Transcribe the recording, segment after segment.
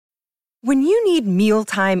When you need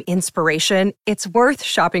mealtime inspiration, it's worth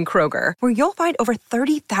shopping Kroger, where you'll find over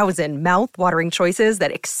 30,000 mouth-watering choices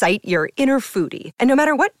that excite your inner foodie. And no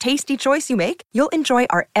matter what tasty choice you make, you'll enjoy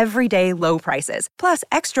our everyday low prices, plus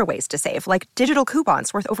extra ways to save, like digital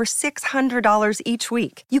coupons worth over $600 each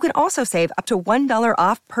week. You can also save up to $1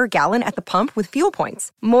 off per gallon at the pump with fuel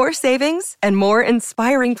points. More savings and more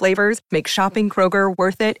inspiring flavors make shopping Kroger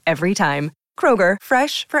worth it every time. Kroger,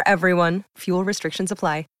 fresh for everyone. Fuel restrictions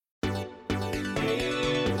apply.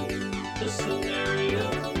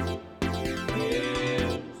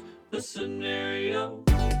 The scenario.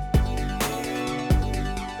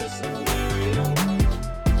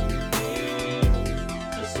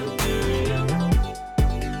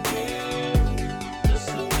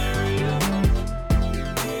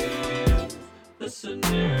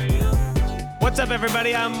 What's up,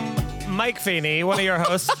 everybody? I'm Mike Feeney, one of your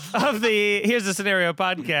hosts of the Here's the Scenario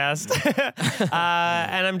podcast.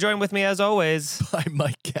 And I'm joined with me, as always, by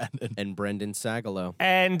Mike Cannon and Brendan Sagalow.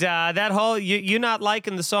 And that whole you not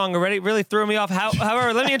liking the song already really threw me off.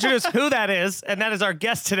 However, let me introduce who that is, and that is our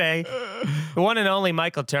guest today, the one and only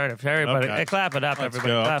Michael Turner. Everybody, Okay. Hey, clap it up, Let's everybody.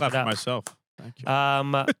 go. I'll Clap clap it up. for myself. Thank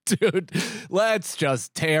you. Dude, let's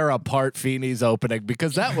just tear apart Feeney's opening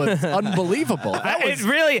because that was unbelievable. That was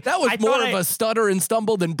I more thought of a stutter and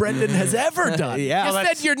stumble than Brendan has ever done. Yeah. You Well,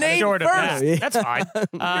 said your name short of first. that. That's fine. You're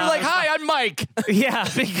like, hi, I'm Mike. Yeah,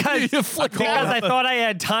 because You flipped all I up. thought I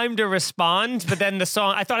had time to respond, but then the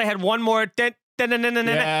song, I thought I had one more.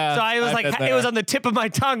 Yeah, So I was I've like, been it was there. on the tip of my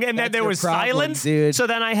tongue, and then That's there your was problem, silence. dude. So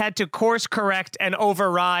then I had to course correct and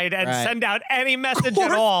override and Right. send out any message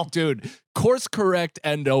at all. Dude, course correct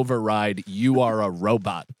and override. You are a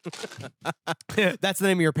robot. That's the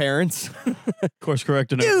name of your parents. Course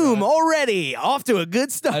corrected. Boom! Already off to a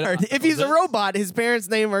good start. If he's a robot, his parents'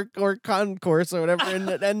 name or concourse or whatever,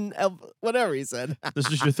 and whatever he said. This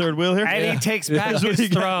is your third wheel here? And he takes back That's what his he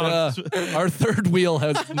got. throne. Our third wheel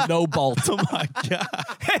has no bolt. Oh my God.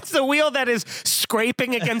 It's the wheel that is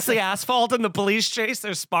scraping against the asphalt in the police chase.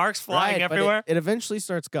 There's sparks flying Right, but everywhere. It evenally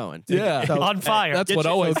starts going. Yeah. So On fire. That's Get what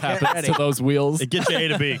you- always get happens ready. to those wheels. It gets you A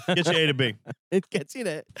to B. Gets you A to B. it gets you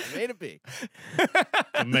to A to B.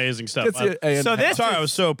 Amazing stuff. Gets you- and- So this Sorry, is- I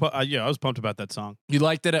was so I was pumped about that song. You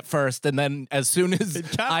liked it at first, and then as soon as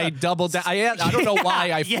kinda- I doubled down, I don't know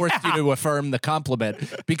why I forced you to affirm the compliment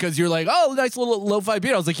because you're like, oh, nice little lo-fi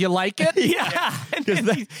beat. I was like, you like it? Yeah. And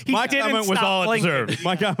then he My didn't comment was stop all it blinking. deserved.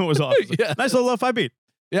 My comment was all it deserved. Yeah. Nice little lo-fi beat.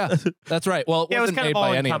 Yeah, that's right. Well, it Yeah, it was wasn't kind made of all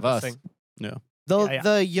by any of us. encompassing. No.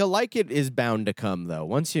 The you like it is bound to come though.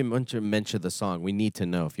 Once you mention the song, we need to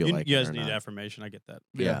know if you like You it guys or need not. affirmation. I get that.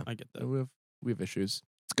 Yeah. I get that. We have issues.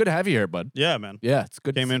 It's good to have you here, bud. Yeah, man. Yeah, it's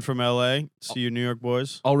good. Came in from LA. See you, New York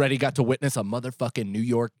boys. Already got to witness a motherfucking New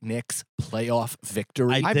York Knicks playoff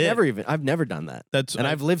victory. I I've did. never done that. That's And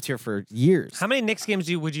I've lived here for years. How many Knicks games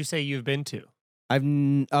would you say you've been to?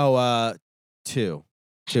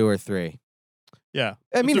 Two or three. yeah.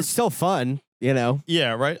 I mean, it's still fun, you know.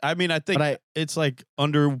 Yeah, right. I mean, I think But it's like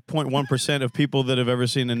under 0.1% of people that have ever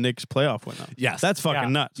seen a Knicks playoff win. Yes. That's fucking Yeah.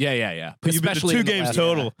 nuts. Yeah. But you've been to Especially two in the games last-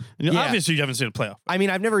 total. And Yeah. obviously, you haven't seen a playoff. I mean,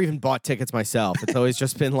 I've never even bought tickets myself. It's always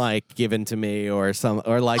just been like given to me or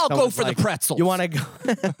like I'll go someone's for like, the pretzels. You want to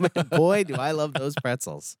go? Boy, do I love those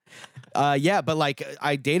pretzels. Yeah, but like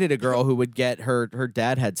I dated a girl who would get her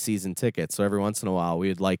dad had season tickets, so every once in a while we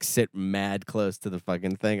would like sit mad close to the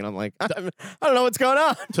fucking thing, and I'm like, I don't know what's going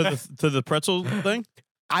on. to the pretzel thing?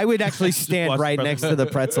 I would actually watch stand the right pretzel. next to the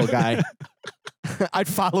pretzel guy. I'd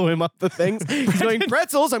follow him up the things. He's going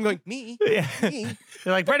pretzels. I'm going me. Yeah. me.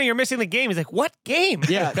 They're like, Brendan, you're missing the game. He's like, what game?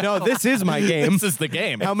 Yeah, no, this is my game. This is the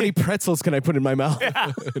game. How many pretzels can I put in my mouth?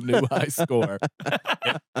 New high score.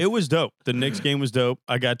 It was dope. The Knicks game was dope.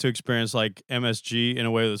 I got to experience like MSG in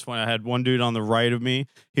a way that was fun. I had one dude on the right of me.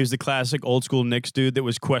 He was the classic old school Knicks dude that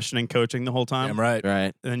was questioning coaching the whole time. Damn right.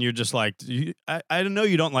 Right. And then you're just like, I don't know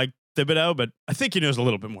you don't like Thibodeau, but I think he knows a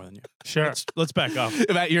little bit more than you. Sure. Let's back off.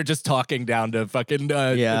 Matt, you're just talking down to fucking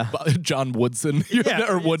Yeah. John Woodson. Yeah.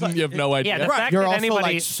 Or Wooden. You have no idea. Yeah, the fact You're that also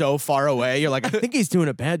anybody. like so far away. You're like, I think he's doing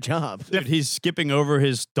a bad job. Dude, he's skipping over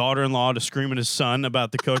his daughter-in-law to scream at his son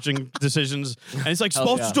about the coaching decisions. And he's like, Hell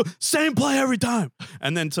supposed to do same play every time.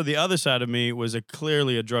 And then to the other side of me was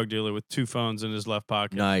clearly a drug dealer with two phones in his left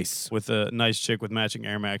pocket. Nice. With a nice chick with matching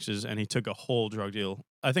Air Maxes. And he took a whole drug deal.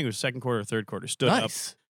 I think it was second quarter or third quarter. Stood up.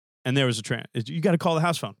 Nice. And there was a you got to call the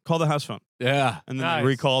house phone. Call the house phone. Yeah. And then Nice. they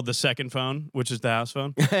recalled the second phone, which is the house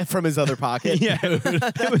phone. From his other pocket. Yeah.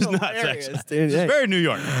 It was nuts, Hilarious, actually. dude. It's very New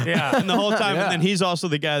York. Yeah. And the whole time, Yeah. and then he's also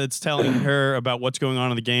the guy that's telling her about what's going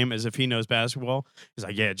on in the game as if he knows basketball. He's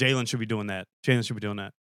like, yeah, Jalen should be doing that. Jalen should be doing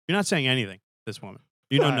that. You're not saying anything, this woman.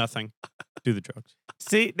 You know Right. nothing. do the drugs.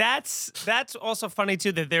 See, that's also funny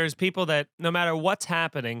too, that there's people that no matter what's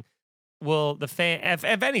happening, the fan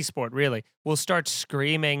of any sport really will start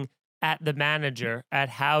screaming at the manager at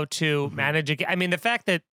how to manage a game. I mean, the fact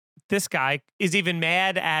that this guy is even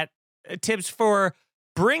mad at Tibbs for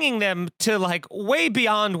bringing them to like way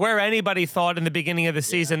beyond where anybody thought in the beginning of the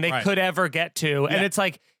season they could ever get to. And it's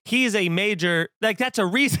like, he's a major, like that's a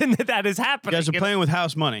reason that is happening. You guys are playing with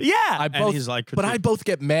house money. Yeah. And he's like, but I both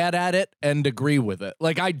get mad at it and agree with it.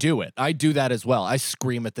 Like I do it. I do that as well. I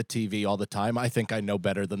scream at the TV all the time. I think I know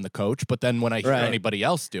better than the coach. But then when I hear anybody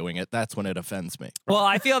else doing it, that's when it offends me. Well,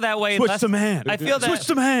 I feel that way. Switch the man. I feel that. Switch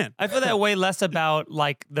the man. I feel that way less about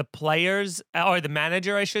like the players or the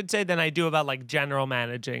manager, I should say, than I do about like general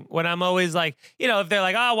managing. When I'm always like, you know, if they're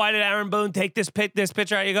like, oh, why did Aaron Boone take this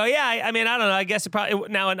pitcher out? You go, yeah, I mean, I don't know. I guess it probably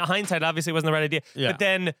now in hindsight, obviously wasn't the right idea. Yeah. But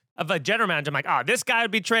then of a general manager, I'm like, oh, this guy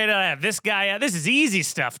would be traded. I have this guy. This is easy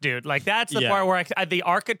stuff, dude. Like that's the part where the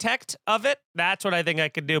architect of it. That's what I think I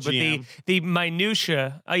could do. But the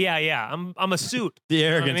minutia, I'm a suit. The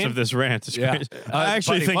arrogance I mean? of this rant is crazy. I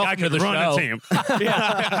actually buddy, think I welcome to could the run show. a team.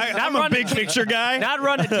 I'm a big picture guy. Not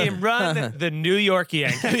run a team, run the New York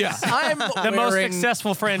Yankees. Yeah, I'm The most wearing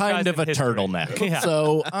successful franchise kind of in a history. turtleneck. Yeah.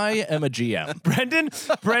 So I am a GM.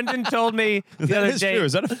 Brendan told me the That other is day. true.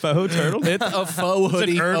 Is that a faux turtle? It's a faux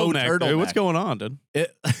hoodie, It's a faux turtleneck. turtleneck. Dude. What's going on, dude?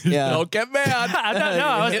 Don't get mad. I don't know.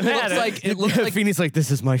 I wasn't It mad looks at like it looks like Feeney's like,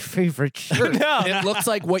 this is my favorite shirt. No. it looks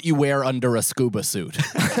like what you wear under a scuba suit.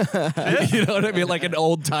 You know what I mean? Like an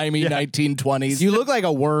old timey 1920s. You look like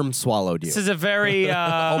a worm swallowed you. This is a very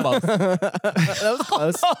almost That was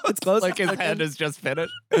close. It's close. like his head is just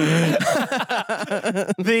finished.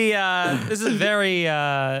 this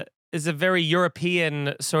is a very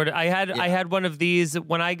European sort of. I had one of these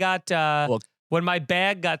when I got when my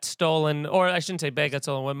bag got stolen, or I shouldn't say bag got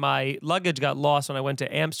stolen. When my luggage got lost when I went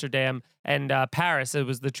to Amsterdam and Paris, it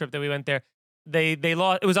was the trip that we went there. They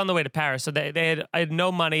lost. It was on the way to Paris, so I had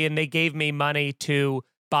no money, and they gave me money to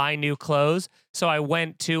buy new clothes. So I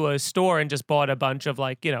went to a store and just bought a bunch of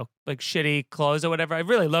like shitty clothes or whatever. I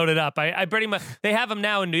really loaded up. I pretty much, they have them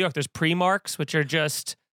now in New York. There's Primarks, which are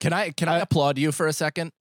just. Can I applaud you for a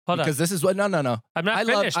second? Hold on. Because this is what no. I'm not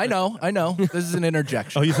finished. I know. This is an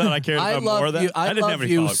interjection. Oh, you thought I cared I about more of love that? you. I didn't have love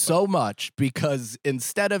any you follow-up. so much because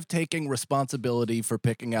instead of taking responsibility for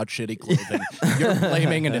picking out shitty clothing, you're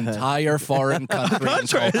blaming an entire foreign country and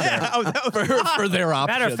culture for their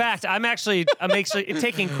options. Matter of fact, I'm actually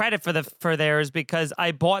taking credit for theirs because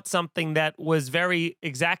I bought something that was very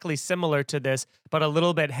exactly similar to this, but a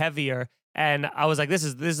little bit heavier. And I was like, this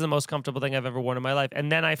is the most comfortable thing I've ever worn in my life. And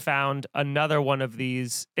then I found another one of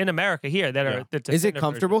these in America here that's a Is it thinner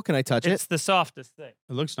comfortable? version. Can I touch It's it? the softest thing.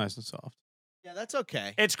 It looks nice and soft. Yeah, that's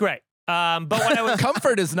okay. It's great. But when I was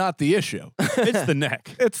Comfort is not the issue. It's the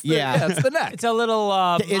neck. It's the, Yeah. it's the neck. it's a little Is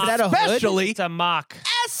mock. that a hood? Especially It's a mock.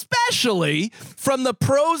 especially from the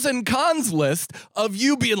pros and cons list of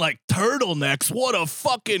you being like turtlenecks. What a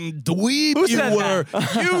fucking dweeb Who you said were.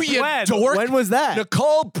 You When? dork. When was that?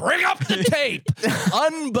 Nicole, bring up the tape.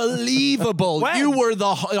 Unbelievable. When? You were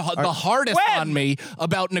the hardest When? on me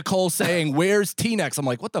about Nicole saying, where's T-necks? I'm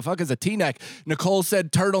like, what the fuck is a T-neck? Nicole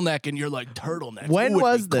said turtleneck, and you're like, turtleneck. When Who would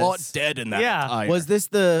was be caught this? dead in that Yeah. attire? Was this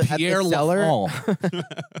at Pierre the cellar? Lafont.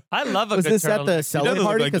 I love a Was good this at the turtleneck. He cellar doesn't look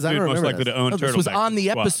party? like the Because I dude don't most remember likely this. to own No, this was turtlenecks on in the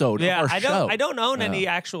squad. episode Yeah, of our show. I don't own any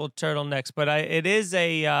actual turtlenecks, but it is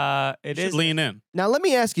a it You should is lean in. Now let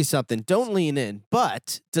me ask you something. Don't lean in,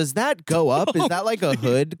 but does that go up? Is that like a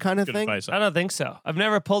hood kind of Good thing? advice. I don't think so. I've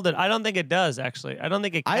never pulled it. I don't think it does actually. I don't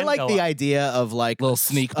think it can I like go the up. idea of like Little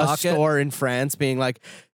sneak a pocket. store in France being like,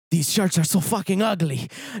 these shirts are so fucking ugly.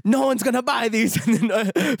 No one's gonna buy these. And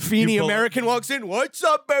then Feeney pull- American walks in. What's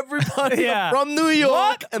up, everybody? Yeah. I'm from New York.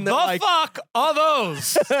 What And the then like, fuck are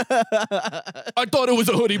those? I thought it was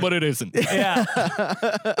a hoodie, but it isn't. Yeah,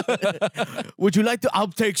 would you like to? I'll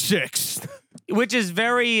take 6. which is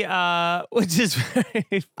very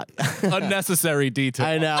Unnecessary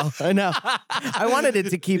detail. I know. I wanted it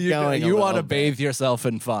to keep going. You want to bathe yourself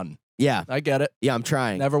in fun. Yeah. I get it. Yeah, I'm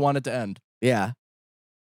trying. Never want it to end. Yeah.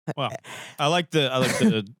 Wow. I like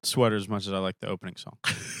the sweater as much as I like the opening song.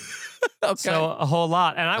 so a whole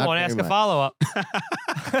lot. And I Not want to very ask a much. follow up.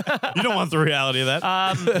 You don't want the reality of that.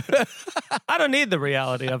 I don't need the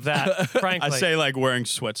reality of that, frankly. I say like wearing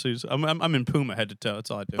sweatsuits. I'm in Puma head to toe. That's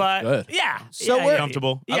all I do. but Good. yeah. So yeah, we're-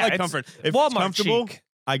 Comfortable. Yeah, I like it's comfort. If Walmart it's comfortable, chic.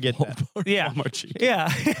 I get that. Yeah. Walmart cheek. Yeah,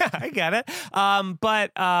 I get it.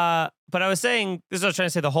 But I was saying, this is what I was trying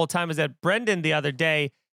to say the whole time, is that Brendan the other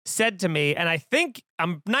day said to me, and I think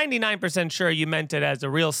I'm 99% sure you meant it as a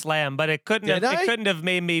real slam, but it couldn't Did I? have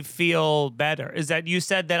made me feel better. Is that you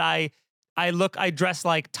said that I I dress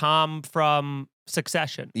like Tom from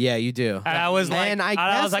Succession. Yeah, you do. And I was Man, like,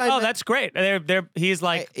 I was like, oh, that's great. He's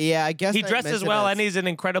like, I guess he I dresses meant it well, as- and he's an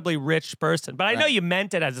incredibly rich person. But I know Right. you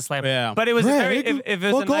meant it as a slam. Yeah. But it was Greg, very. If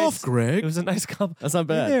it was fuck a nice, off, Greg. It was a nice compliment. That's not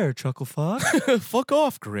bad. Hey there, Chuckle Fox. Fuck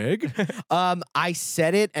off, Greg. I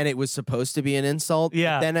said it, and it was supposed to be an insult.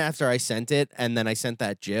 Yeah. But then after I sent it, and then I sent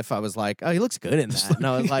that GIF, I was like, oh, he looks good in that. And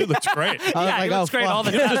I was like, It looks great. I was Yeah, he like, looks oh, great fuck. all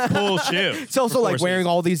the You don't just pull shit. It's also Of like course wearing he is.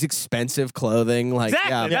 all these expensive clothing. Like,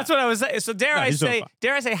 Exactly. yeah. That's what I was saying. So dare No, I he's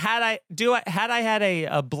doing say, had I had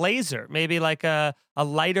a blazer, maybe like a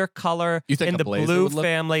lighter color You think in a the blazer blue would look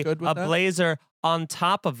family, good with a that? blazer on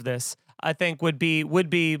top of this, I think would be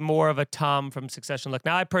more of a Tom from Succession look.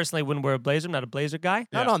 Now, I personally wouldn't wear a blazer. I'm not a blazer guy.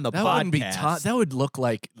 Not Yeah. on the That podcast. wouldn't be that would look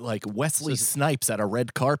like Wesley Snipes at a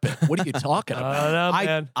red carpet. What are you talking I about? don't know,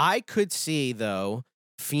 man. I could see though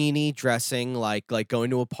Feeney dressing like going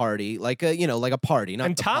to a party, like a party. Not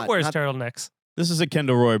And the Tom pot- wears not- turtlenecks. This is a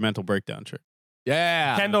Kendall Roy mental breakdown shirt.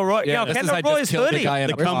 Yeah. Kendall Roy. Yeah, Yo, this is Kendall I just Roy's killed a hoodie. guy in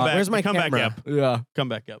The a car. comeback. Where's my the comeback camera? up. Yeah. Come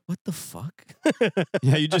back up. What the fuck?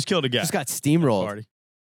 Yeah, you just killed a guy. Just got steamrolled. Party.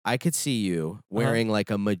 I could see you wearing like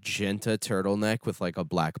a magenta turtleneck with like a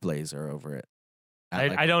black blazer over it.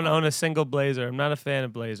 I don't own a single blazer. I'm not a fan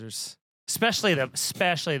of blazers, especially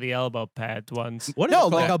the elbow pad ones. What is No,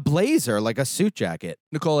 it like called? a blazer, like a suit jacket.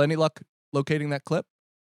 Nicole, any luck locating that clip?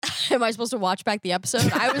 Am I supposed to watch back the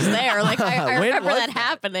episode? I was there. Like I When remember was that that?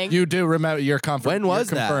 happening. You do remember your When was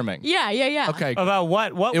that? confirming. Yeah. Okay. About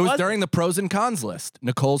what? What It was was during the pros and cons list.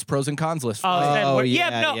 Nicole's pros and cons list. Oh, then Oh, we're-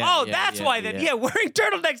 yeah, no. yeah, Oh, yeah, that's yeah, why. Then, yeah. yeah, wearing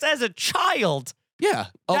turtlenecks as a child. yeah.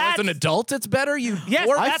 Oh, as an That's- adult, it's better. You. Yes,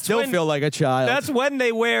 Or- I that's still when, feel like a child. That's when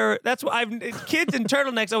they wear. That's why kids in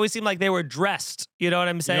turtlenecks always seem like they were dressed. You know what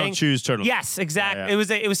I'm You saying? don't choose turtle. Yes, exactly. Yeah,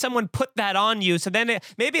 yeah. It was someone put that on you. So then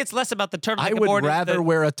maybe it's less about the turtleneck. I and would more rather the,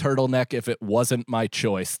 wear a turtleneck if it wasn't my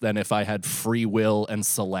choice than if I had free will and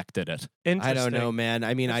selected it. I don't Interesting. know, man.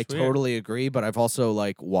 I mean, I That's weird. totally agree, but I've also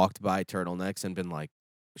like walked by turtlenecks and been like,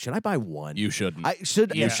 should I buy one? You shouldn't.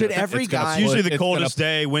 Should Yeah. every It's gonna guy? It's usually It's the gonna- coldest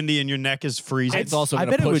day, windy, and your neck is freezing. It's also I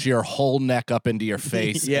going to bet it push would- your whole neck up into your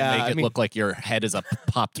face Yeah, and make I it mean- look like your head is a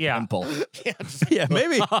popped Yeah. pimple. yeah,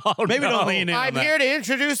 maybe. Oh, maybe no. don't lean in. on that. to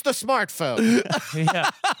introduce the smartphone. Yeah.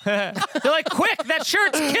 They're like, quick! That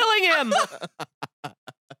shirt's killing him.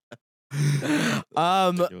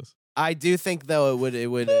 Ridiculous. I do think though it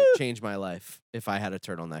would change my life if I had a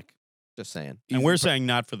turtleneck. Just saying. And we're saying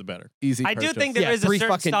not for the better. Easy. I do purchase. think there is Yeah, a three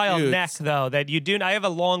certain fucking style dudes. neck though that you do. I have a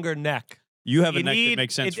longer neck. You have a You neck need- that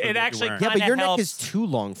makes sense. it- for it what you're actually- wearing. Yeah, but Kinda your neck is helps. too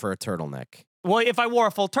long for a turtleneck. Well, if I wore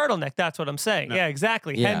a full turtleneck, that's what I'm saying. No. Yeah,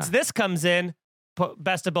 exactly. Yeah. Hence, this comes in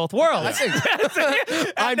best of both worlds.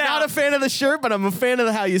 I'm not a fan of the shirt, but I'm a fan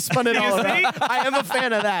of how you spun it You all see? around. I am a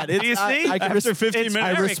fan of that. It's, you see? I can After 15 it's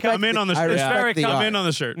minutes, very respect I'm in on the I shirt. respect very the com- I'm art. in on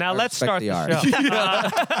the shirt. Now let's respect start the the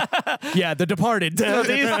art. show. Yeah, The Departed.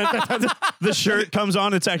 The shirt comes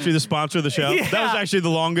on. It's actually the sponsor of the show. Yeah. That was actually the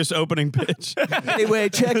longest opening pitch. Anyway,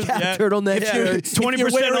 check out Yeah. turtleneck If you're shirts.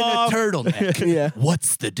 20% wearing off. a turtleneck. Yeah.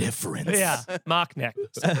 What's the difference? Yeah, mock neck.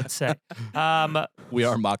 Some would say. We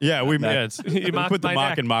are mock. Yeah, we neck. we mocked put the my mock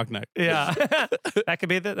neck. and mock neck. Yeah, that could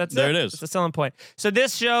be that's There it. it is. That's the selling point. So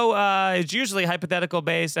this show is usually hypothetical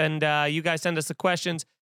based, and you guys send us the questions.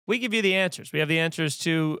 We give you the answers. We have the answers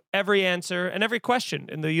to every answer and every question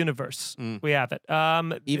in the universe. Mm. We have it.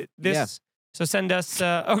 This. yeah. So send us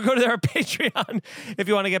or go to our Patreon if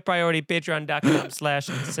you want to get priority.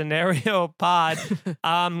 Patreon.com/scenario pod.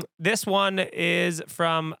 This one is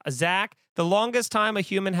from Zach. The longest time a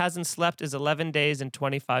human hasn't slept is 11 days and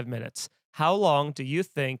 25 minutes. How long do you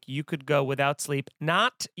think you could go without sleep,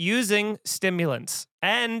 not using stimulants?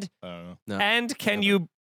 And No. can you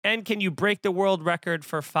break the world record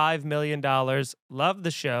for $5 million? Love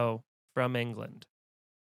the show from England.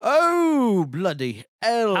 Oh, bloody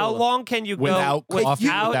hell. How long can you Without go coffee,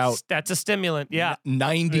 without- That's a stimulant. Yeah.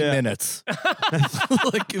 90 Yeah. minutes.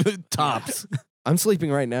 Like tops. I'm sleeping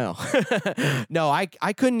right now. No, I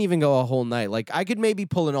couldn't even go a whole night. Like, I could maybe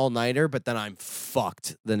pull an all-nighter, but then I'm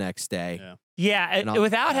fucked the next day. Yeah. Yeah, And I'll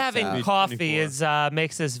without pass having out. coffee is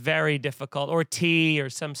makes this very difficult, or tea or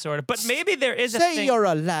some sort of. But maybe there is a Say thing. you're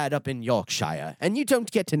a lad up in Yorkshire and you don't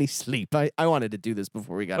get any sleep. I wanted to do this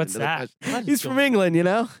before we got What's into that? the question. He's from England, you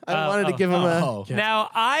know? I wanted to give him Oh. Now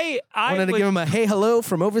I wanted to would- give him a hey hello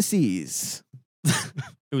from overseas.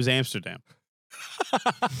 It was Amsterdam.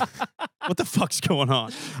 What the fuck's going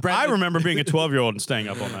on? Brandon- I remember being a 12-year-old and staying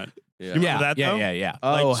up all night. Yeah. You remember that, though? yeah.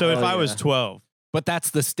 Oh, Like, so if hell I was yeah. 12 But that's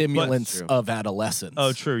the stimulants True. of adolescence.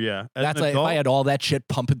 Oh, true. Yeah. As That's an like, if adult- I had all that shit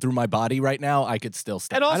pumping through my body right now, I could still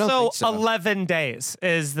stay. And don't also, think so. 11 days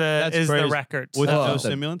is the That's crazy. record. with So no the-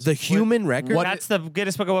 stimulants. The human record. that's the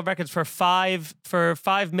Guinness Book of World Records for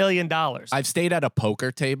 $5 million. I've stayed at a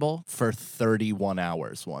poker table for 31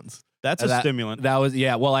 hours once. That's a That- stimulant. That was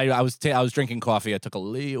Well, I was drinking coffee. I took a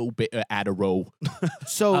little bit of Adderall,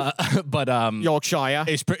 So but Yorkshire.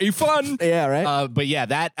 it's pretty fun. Yeah, right. But yeah,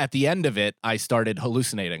 that at the end of it, I started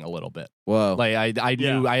hallucinating a little bit. Whoa. Like I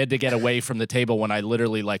knew Yeah. I had to get away from the table when I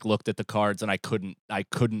literally like looked at the cards and I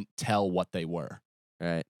couldn't tell what they were.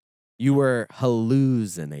 Right. You were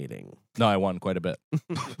hallucinating. No, I won quite a bit.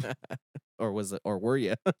 Or was it? Or were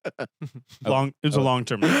you? It was a long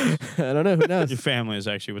term. I don't know. Who knows? Your family is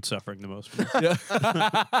actually what's suffering the most.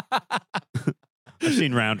 Yeah. I've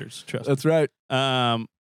seen rounders. Trust me. That's right.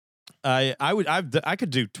 I could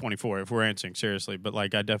do 24 if we're answering seriously, but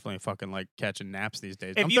like I definitely fucking like catching naps these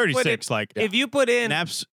days. If I'm you put 36. Like If you put in,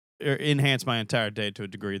 naps enhance my entire day to a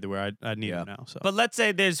degree that where I need them now. So but let's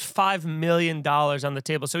say there's $5 million on the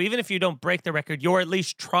table. So even if you don't break the record, you're at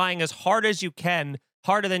least trying as hard as you can,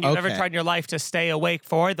 harder than you've ever Okay. tried in your life to stay awake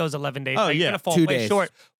for those 11 days. Oh, Like, yeah. You're going to fall 2 way days.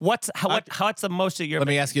 short. What's the most of your Let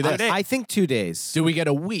me ask you this. I think 2 days. Do we get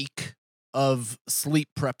a week of sleep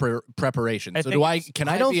preparation? I So think do I? it's- Can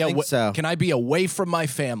I I, don't be think so. Can I be away from my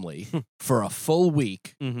family for a full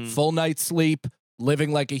week, Mhm. full night's sleep,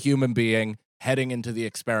 living like a human being, heading into the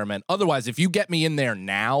experiment? Otherwise, if you get me in there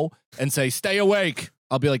now and say stay awake,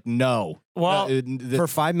 I'll be like, no. Well, For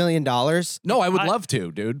 $5 million? no, I would I- love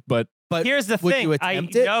to, dude. But Here's the would thing. you I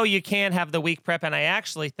attempt it? know you can't have the week prep, and I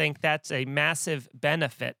actually think that's a massive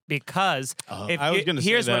benefit because if I was you- gonna say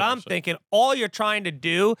here's what that, I'm actually. thinking. All you're trying to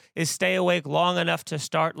do is stay awake long enough to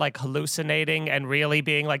start like hallucinating and really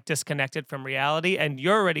being like disconnected from reality, and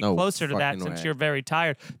you're already No closer to that fucking since way. you're very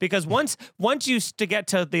tired. Because once to get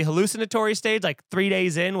to the hallucinatory stage, like 3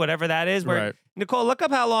 days in, whatever that is, where Right. Nicole, look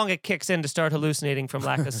up how long it kicks in to start hallucinating from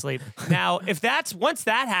lack of sleep. Now, once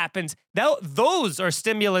that happens, those are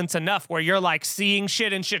stimulants enough where you're like seeing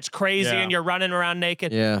shit and shit's crazy Yeah. and you're running around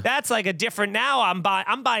naked. Yeah. That's like a different. Now I'm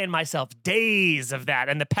buying myself days of that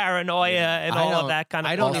and the paranoia and all of that kind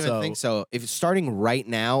of. I don't stuff. even Also- think so. If it's starting right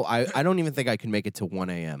now, I don't even think I can make it to 1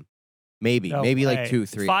 a.m. Maybe No like way. 2,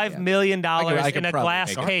 3. $5 million I could in a probably glass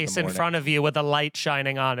make it in the case in morning. front of you with a light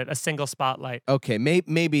shining on it, a single spotlight. Okay,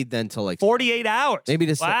 maybe then till like 48 hours. Maybe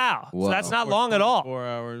to wow. So that's Whoa. not long at all. 4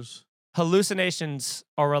 hours. Hallucinations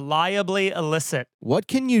are reliably illicit. What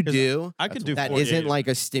can you do I could do that 48 isn't like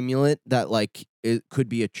a stimulant that like it could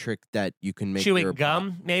be a trick that you can make Chewing your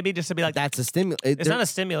gum, maybe just to be like, That's a stimulant. it's not a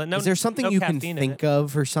stimulant. No, is there something no you can caffeine in think it.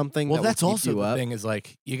 of or something? well, that that's will keep also you the up? thing is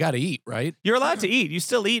like you got to eat, right? You're allowed to eat. You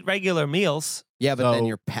still eat regular meals. Yeah, but then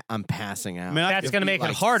So- I'm passing out. I mean, I That's could going to eat, make it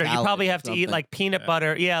like, harder. You salad probably or have to eat something. like peanut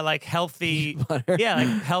butter. Yeah, like healthy. Butter. Yeah, like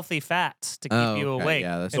healthy fats to keep Oh, you okay. awake.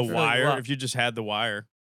 Yeah, that's and the fill you wire. up. If you just had the wire,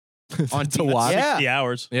 On to watch. Yeah. 60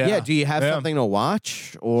 hours. Yeah. Do you have Yeah. something to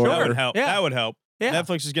watch or? That would help. Yeah. That would help. Yeah.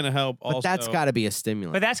 Netflix is going to help. But also. that's got to be a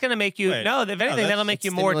stimulant. But that's going to make you, Wait. no, if anything, that's- that'll make it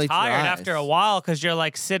you more stimulates your tired eyes. after a while because you're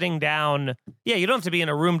like sitting down. Yeah, you don't have to be in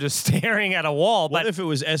a room just staring at a wall. What But if it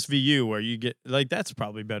was SVU where you get like that's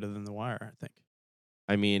probably better than the wire? I think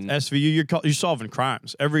I mean, SVU you're solving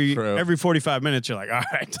crimes every True. 45 minutes. You're like, all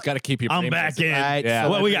right, Got to keep your I'm brain back busy. in. Right, Yeah. so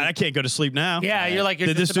What let we me- got? I can't go to sleep now. yeah, you're like, you're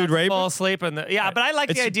Did just this dude about to rape fall him? asleep. But I like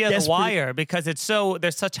the It's idea of the desperate. wire because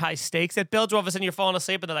there's such high stakes. It builds where all of a sudden you're falling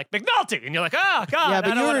asleep and they're like, McNulty. And you're like, oh, God. yeah, I but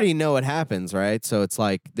don't you wanna- already know what happens, right? So it's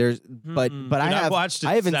like there's, but Mm-mm. I Dude, I've have watched it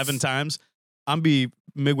I haven't 7 s- times. I'm be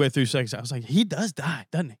midway through 6. I was like, he does die,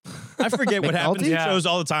 doesn't he? I forget what happens in Yeah. shows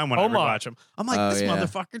all the time when Omar. I rewatch them. I'm like, Oh, this yeah.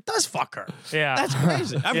 motherfucker does fuck her. Yeah. That's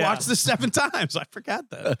crazy. I've Yeah. watched this 7 times. I forgot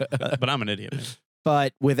that. But I'm an idiot. Man.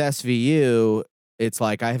 But with SVU, it's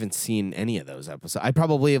like I haven't seen any of those episodes. I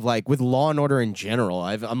probably have like with Law and Order in general.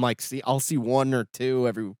 I'm like, I'll see 1 or 2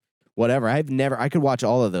 every whatever. I could watch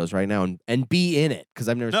all of those right now and be in it because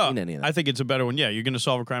I've never No, seen any of them. I think it's a better one. Yeah, you're going to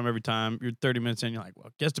solve a crime every time. You're 30 minutes in. You're like, well,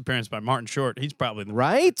 guest appearance by Martin Short. He's probably the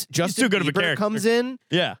Right? Justin too good of a Bieber character. comes in.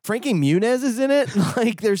 Yeah. Frankie Muniz is in it.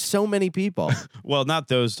 Like, there's so many people. Well, not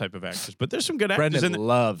those type of actors, but there's some good actors in Brendan it.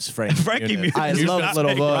 loves Frankie. Frankie Muniz. Muniz. I He's love not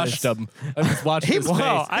little big. boys. Crushed him. I just watched his Whoa,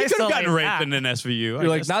 face. I He could still have gotten like raped that. in an SVU. You're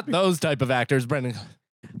like, not those type of actors, Brendan.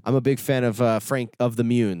 I'm a big fan of Frank of the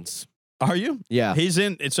Munes. Are you? Yeah. He's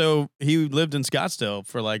in. So he lived in Scottsdale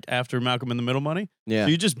for like after Malcolm in the Middle money. Yeah.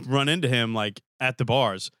 So you just run into him like at the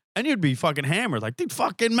bars, and you'd be fucking hammered. Like, dude,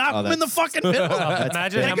 fucking Malcolm in the fucking middle.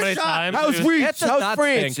 Imagine how many times. How's he was- Reach? That does How's not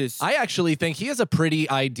Francis? think- I actually think he has a pretty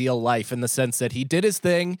ideal life in the sense that he did his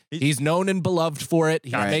thing. He's known and beloved for it.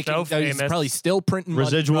 He's Got making. so He's famous. probably still printing money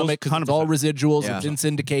from Residuals, it because it's all 100%. residuals. Yeah. It's in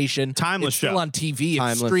syndication. Timeless it's still show. on TV. It's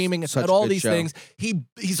Timeless. streaming. It's Such got all good these show. things.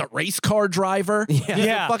 He's a race car driver.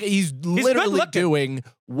 Yeah. He's good literally looking. doing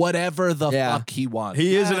whatever the Yeah. fuck he wants.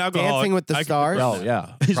 He is an alcoholic. Dancing with the Stars. Oh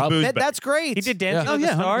yeah, He's Probably. booze That's great. He did Dancing Yeah. with Oh, the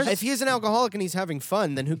yeah, Stars. If he's an alcoholic and he's having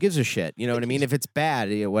fun, then who gives a shit? You know what I mean? If it's bad,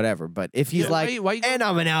 yeah, whatever. But if he's Yeah, like, why- and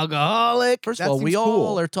I'm an alcoholic. First that of all, we seems all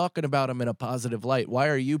cool. are talking about him in a positive light. Why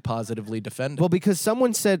are you positively defending? Well, because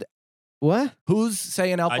someone said, what? Who's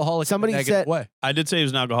saying alcoholic? somebody in a negative said- way? I did say he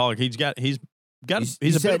was an alcoholic. He's You a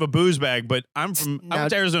bit said- of a booze bag, but I went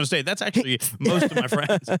to Arizona State. That's actually most of my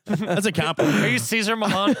friends. That's a compliment. Are you Caesar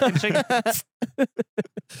Milan pinching?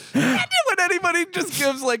 When anybody just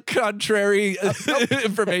gives like contrary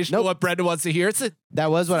information to what Brendan wants to hear, it's a That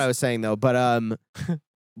was what I was saying though. But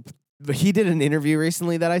he did an interview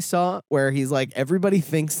recently that I saw where he's like, everybody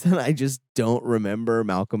thinks that I just don't remember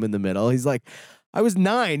Malcolm in the Middle. He's like, I was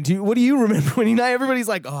 9. What do you remember when you're 9? Everybody's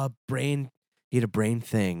like, oh, brain. He had a brain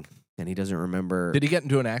thing, and he doesn't remember. Did he get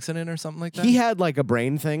into an accident or something like that? He had like a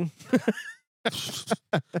brain thing.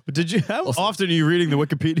 But did you? How often are you reading the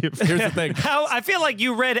Wikipedia? Here's the thing. How I feel like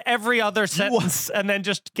you read every other sentence and then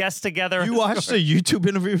just guessed together. You watched a YouTube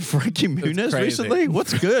interview with Frankie Muniz crazy. recently?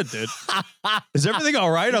 What's good, dude? Is everything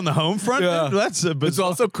all right on the home front? Yeah. Dude? That's a What's bizarre.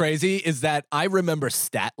 also crazy is that I remember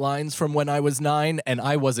stat lines from when I was 9, and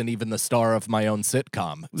I wasn't even the star of my own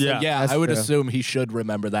sitcom. So Yeah, that's I would true. assume he should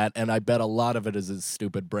remember that, and I bet a lot of it is his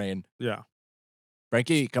stupid brain. Yeah.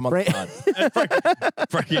 Frankie, come on. Brain-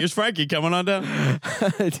 Frankie, here's Frankie coming on down.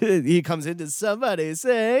 He comes into somebody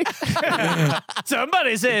say.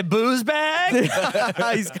 Somebody say booze bag.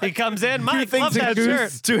 He comes in. Mike, things love a that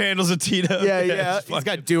goose. shirt. 2 handles of Tito. Yeah, yeah. it's He's got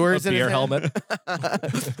fucking doers A in his beer hand. helmet.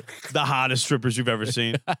 the hottest strippers you've ever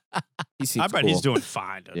seen. He seems I bet cool. he's doing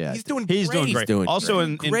fine. Dude. Yeah. He's doing He's great. doing great. doing Also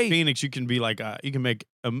in great. Phoenix, you can be like, you can make,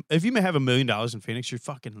 if you may have $1 million in Phoenix, you're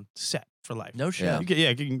fucking set for life. No shit. Yeah.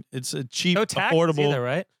 You can, it's a cheap, No taxes affordable. either,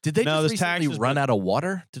 right? Did they No, just there's recently taxes, run but- out of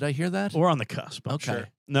water? Did I hear that? We're on the cusp. I'm Okay. sure.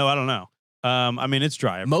 No, I don't know. I mean, it's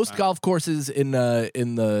dry. every Most time. golf courses in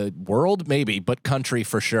the world, maybe, but country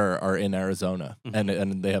for sure, are in Arizona,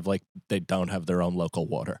 and they have they don't have their own local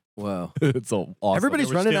water. Whoa. It's so awesome. Everybody's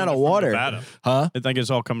We're running stealing out it of from water. Nevada. huh? I think it's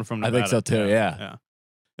all coming from I Nevada. think so too, yeah.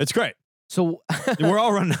 It's great. So We're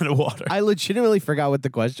all running out of water. I legitimately forgot what the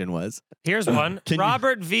question was. Here's one. Can you-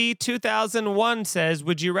 Robert V 2001 says,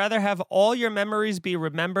 "Would you rather have all your memories be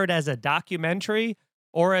remembered as a documentary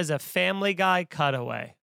or as a Family Guy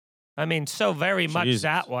cutaway?" I mean, so very much Jesus.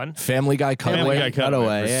 that one. Family Guy Family cutaway. Guy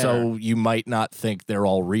cutaway, yeah. So you might not think they're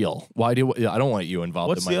all real. Why do I don't want you involved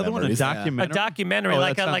What's in my the other one? A memories. A documentary? documentary, Oh,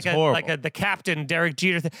 like that a sounds horrible. like a the Captain Derek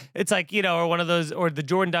Jeter. It's like, you know, or one of those, or the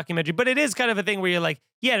Jordan documentary. But it is kind of a thing where you're like,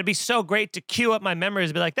 yeah, it'd be so great to cue up my memories,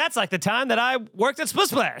 and be like, that's like the time that I worked at Split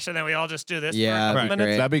Splash, and then we all just do this. Yeah, for a couple that'd be minutes.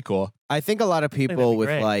 great. That'd be cool. I think a lot of that'd people be with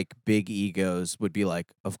great. like big egos would be like,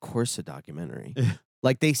 of course a documentary.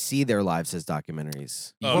 Like they see their lives as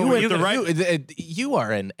documentaries. Oh, you, with and- the right- you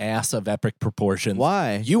are an ass of epic proportions.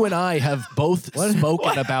 Why? You and I have both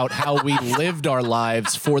spoken about how we lived our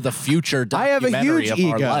lives for the future I have a documentary huge of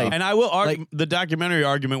our ego. life. And I will argue, the documentary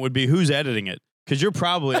argument would be who's editing it? Because you're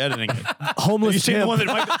probably editing it. Homeless You seen the pimp. one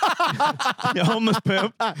that yeah, homeless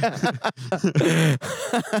pimp?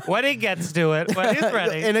 When he gets to it, when he's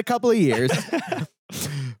ready. In a couple of years.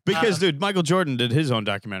 Because, dude, Michael Jordan did his own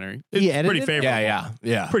documentary. It's He pretty edited it? favorable.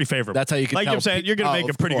 Yeah. Pretty favorable. That's how you can like tell. I'm saying, you're going to make a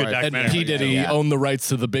of pretty good course. And documentary. P. Diddy Yeah. owned the rights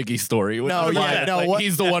to the Biggie story. No, yeah, no, like, what-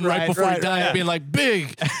 he's the one right, right, before he right, died right. being like,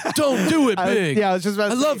 Big, don't do it, Big. I was just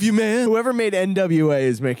about I to say, love you, man. Whoever made NWA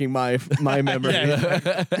is making my memory.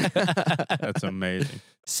 That's amazing.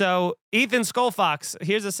 So, Ethan Skullfox,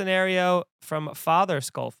 here's a scenario from Father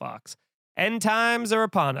Skullfox. End times are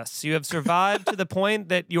upon us. You have survived to the point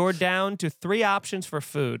that you're down to 3 options for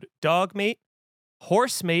food: dog meat,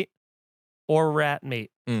 horse meat, or rat meat.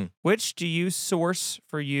 Mm. Which do you source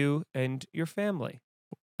for you and your family?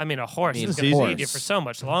 I mean, a horse mean, is going to horse. feed you for so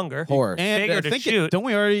much longer. Horse. And Bigger I to think shoot. don't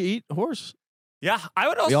we already eat horse? Yeah, I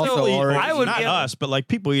would We also, also eat. already- I would Not give, us, but like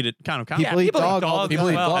people eat it kind of. Yeah, People eat people eat dog all dog the as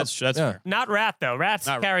People eat well. dog. That's Yeah. fair. Not rat though. Rats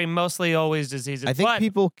Not- carry mostly always diseases. I think but,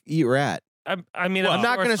 people eat rat. I mean, Well, of I'm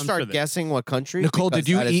not course- going to I'm start sure they- guessing what country. Nicole, because did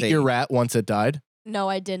you that is eat a- your rat once it died? No,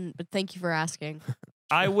 I didn't, but thank you for asking.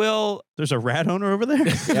 I will. There's a rat owner over there.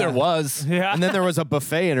 There was. Yeah. And then there was a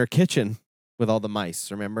buffet in her kitchen with all the mice,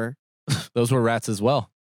 remember? Those were rats as well.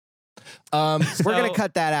 We're going So- to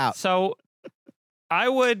cut that out. So I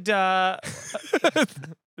would.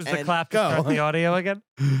 Is the and clap to go. start the audio again?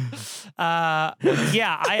 Yeah,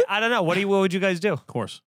 I don't know. What would you guys do?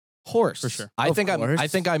 Horse. Horse For sure. I Of think course. I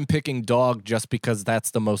think I'm picking dog just because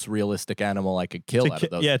that's the most realistic animal I could kill out of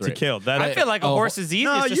those Yeah, three. to kill. That I feel like a horse is easy.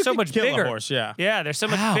 No, it's you just so could much kill bigger. a horse. Yeah. Yeah, they're so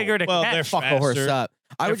much How? bigger to Well, catch. they're fuck a horse faster. up.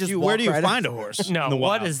 I would just Where do you walk right find up- a horse? No, in the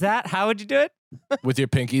what wild? is that? How would you do it? With your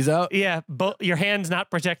pinkies out? Yeah, your hands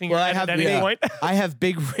not protecting your Well, I head have at any yeah. point. I have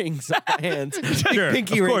big rings on my hands. Big Sure.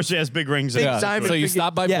 pinky Of rings. course, she has big rings. Big in it. diamond So you pinky-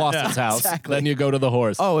 stop by Yeah, Boston's house, exactly. then you go to the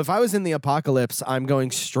horse. Oh, if I was in the apocalypse, I'm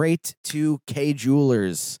going straight to K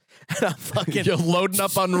Jewelers. And I'm fucking You're loading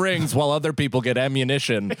up on rings while other people get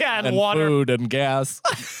ammunition Yeah, and water. food and gas.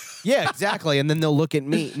 yeah, exactly. And then they'll look at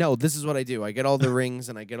me. No, this is what I do. I get all the rings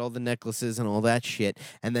and I get all the necklaces and all that shit.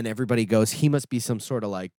 And then everybody goes, he must be some sort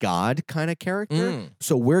of like God kind of character.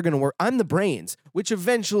 So we're gonna work. I'm the brains, which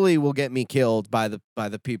eventually will get me killed by the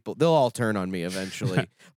people. They'll all turn on me eventually.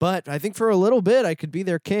 But I think for a little bit I could be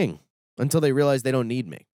their king until they realize they don't need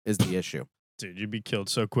me. Is the issue. Dude, you'd be killed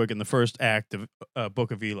so quick in the first act of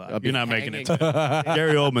Book of Eli. I'll be You're not making it. hanging.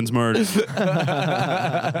 Gary Oldman's murdered.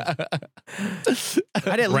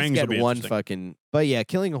 I'd at least Rings get will be one interesting. fucking. But yeah,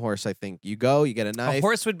 killing a horse. I think you go, you get a knife. A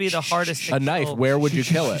horse would be the hardest thing. A to knife, kill. where would you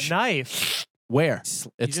kill it? Knife. Where?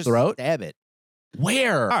 You Its just throat? Stab it.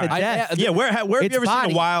 Where? All right. Yeah, where have Its you ever seen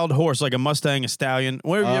body. a wild horse, like a Mustang, a stallion?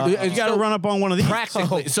 Where have you ever, you got to so- run up on one of these.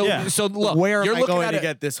 Practically. So, Yeah. so look, Where you're am I looking going at to it-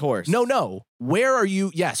 get this horse? No. Where are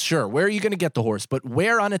you? Yes, sure. Where are you going to get the horse? But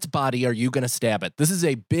where on its body are you going to stab it? This is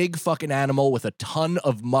a big fucking animal with a ton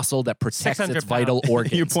of muscle that protects 600 its vital pounds.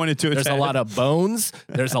 organs. You pointed to its There's a head. lot of bones.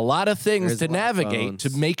 There's a lot of things There's to a lot of navigate to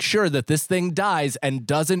bones. make sure that this thing dies and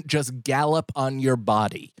doesn't just gallop on your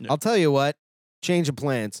body. I'll tell you what. Change of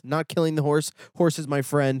plans. Not killing the horse. Horse is my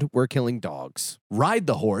friend. We're killing dogs. Ride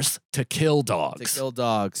the horse to kill To dogs. kill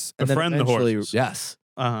dogs. And then Befriend the eventually- horses. Yes.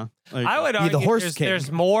 Uh-huh. There you I go. would Be argue the horse there's, king.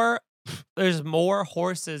 there's more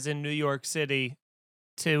horses in New York City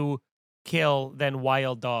to kill than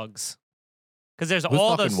wild dogs. Because there's Who's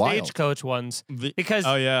all those fucking wild? stagecoach ones. The- Because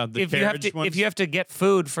oh yeah, the if you have carriage to ones? if you have to get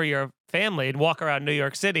food for your family and walk around New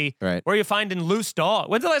York City, Right. where are you finding loose dog?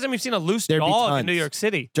 When's the last time you've seen a loose There'd be dog in New tons. York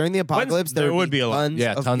City? During the apocalypse, there there would be a lot. tons,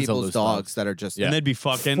 Yeah, of tons of people's loose dogs dogs. that are just and they'd be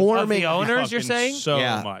fucking For- Of the owners, you're fucking saying? so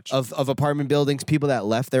yeah, much. of apartment buildings, people that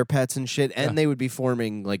left their pets and shit, and they would be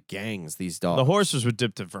forming like gangs. These dogs. The horses would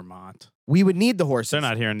dip to Vermont. We would need the horses. They're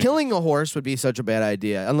not here. In Killing a horse would be such a bad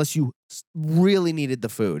idea unless you really needed the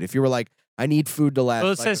food. If you were like, I need food to last.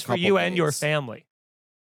 Well, it like, says a for couple you and your days. family.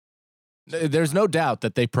 There's no doubt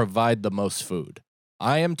that they provide the most food.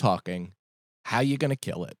 I am talking, how you going to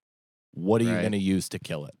kill it? What are you Right. going to use to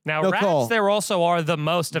kill it? Now, No rats call. there also are the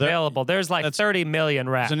most They're- available. There's like that's- 30 million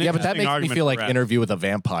rats. It's an Yeah, but that interesting makes me argument feel for like rats. Interview with a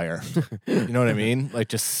Vampire. You know what I mean? Like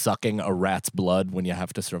just sucking a rat's blood when you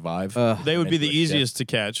have to survive. They would be the Into a shit. easiest to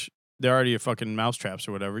catch. They're already fucking mousetraps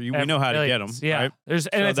or whatever. We know how to get them. Millions, Yeah, Right? there's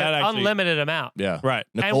and So it's an that actually- unlimited amount. Yeah. Right.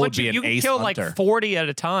 And Nicole would once be you, an you can ace kill hunter. like 40 at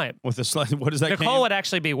a time. With a slight, what is that? Nicole cane? would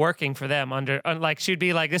actually be working for them like she'd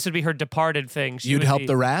be like this would be her departed thing. She You'd would help be-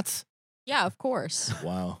 the rats? Yeah, of course.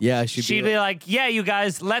 Wow. Yeah, She'd be like, yeah, you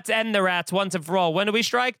guys, let's end the rats once and for all. When do we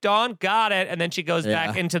strike? Dawn? Got it. And then she goes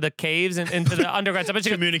back into the caves and into the underground stuff. And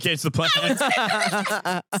she goes, communicates the plan.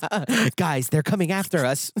 Guys, they're coming after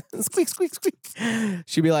us. Squeak, squeak, squeak.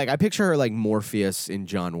 She'd be like, I picture her like Morpheus in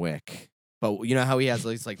John Wick. But you know how he has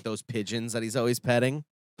like those pigeons that he's always petting?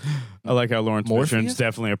 I like how Lawrence Morpheus? Fishburne's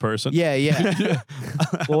definitely a person. Yeah, yeah.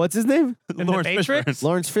 Well, what's his name? the Lawrence Matrix? Fishburne.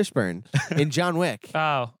 Lawrence Fishburne in John Wick.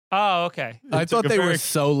 oh, okay. I took thought a they were very-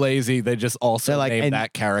 so lazy they just also They're like, named and-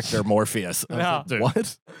 that character Morpheus. I was No. like, Dude.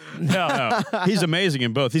 what? No. No, he's amazing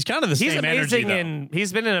in both. He's kind of the He's same energy. amazing though. and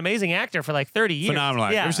he's been an amazing actor for like 30 years. Phenomenal.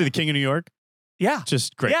 actor. Yeah. You ever see The King of New York? yeah.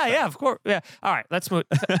 Just great. Yeah, stuff. yeah, of course. Yeah. All right, let's move.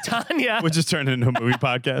 Tanya. We just turned it into a movie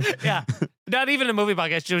podcast. Yeah. Not even a movie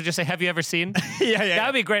podcast. You would just say, have you ever seen? yeah. That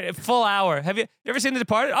would be great. A full hour. Have you ever seen The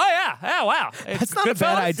Departed? Oh, yeah. Yeah, wow. That's not a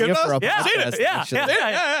bad Goodfellas? idea for a Yeah, podcast. yeah, actually.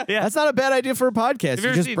 yeah. That's not a bad idea for a podcast. Have you You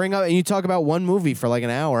ever just seen- bring up and you talk about one movie for like an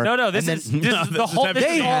hour. No, this and is then- this No, is the this is whole. This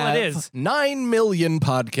definitely- is all it They is. have 9 million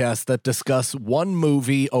podcasts that discuss one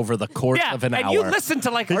movie over the course Yeah, of an and hour. you listen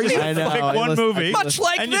to like Are you- I know, like I one listen- movie, I Much listen-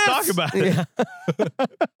 like and this. you talk about it. Yeah.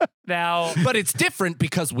 now. But it's different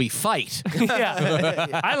because we fight. Yeah,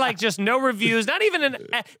 I like just no reviews, not even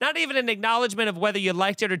an acknowledgement of whether you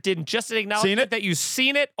liked it or didn't, just an acknowledgement it? that you've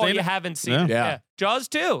seen it or Seen you it? haven't seen Yeah. it. Yeah. Jaws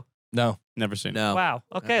 2. No. Never seen it. No. Wow.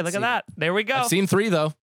 Okay, haven't look at seen that. There we go. I've seen 3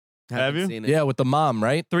 though. Haven't Have you? seen it. Yeah, with the mom,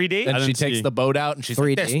 right? 3D. And I she didn't takes see. the boat out and she's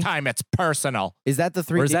 3D? like, this time it's personal. Is that the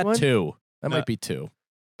 3D Or is that one? 2? That No. might be 2.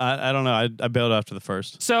 I don't know. I bailed after the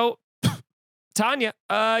first. So, Tanya,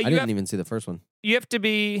 I you didn't have, even see the first one. you have to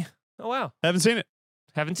be. Oh wow. Haven't seen it.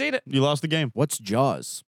 Haven't seen it. You lost the game. What's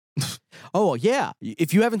Jaws? Oh yeah.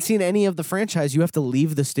 If you haven't seen any of the franchise, you have to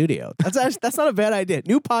leave the studio. That's not a bad idea.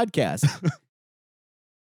 New podcast.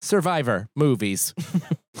 Survivor movies.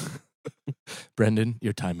 Brendan,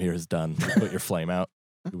 your time here is done. Put your flame out.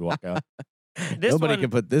 You walk out. Nobody can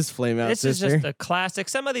put this flame out. This is just a classic.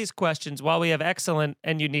 Some of these questions, while we have excellent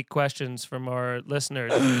and unique questions from our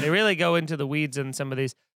listeners, they really go into the weeds in some of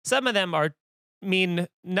these. Some of them mean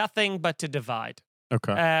nothing but to divide.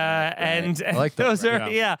 Okay. And I like that. those are,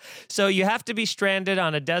 yeah. So you have to be stranded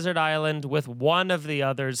on a desert island with one of the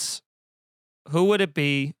others. Who would it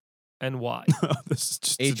be and why? This is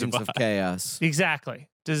just Agents of Chaos. Exactly.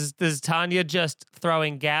 Does Tanya just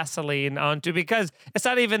throwing gasoline onto, because it's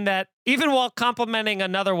not even that, even while complimenting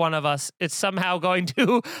another one of us, it's somehow going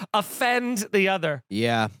to offend the other.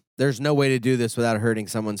 Yeah. There's no way to do this without hurting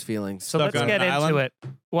someone's feelings. So let's get into it.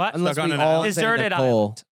 What? Unless Stuck on we an all island. say Deserted Nicole.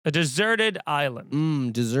 island. A deserted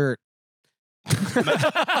island. Dessert.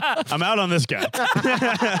 I'm out on this guy.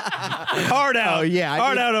 Hard out. Oh, yeah.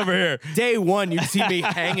 Hard out over here. Day one, you see me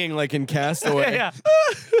hanging like in Castaway. Yeah.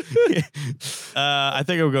 I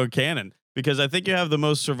think I would go Cannon. Because I think you have the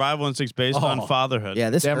most survival instincts based on fatherhood.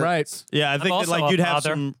 Yeah, this Damn hurts. right. Yeah, I think that also like a you'd have father.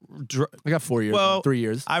 some. I got 4 years. Well, 3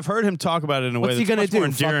 years. I've heard him talk about it in a way What's he that's gonna much do? more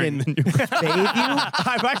endearing than you. Bathe you?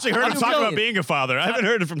 I've actually heard him talk about being a father. I haven't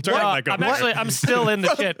heard it from Turtleneck. I'm still in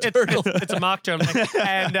the shit. It's a mock turtleneck.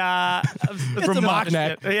 And From mock Mock,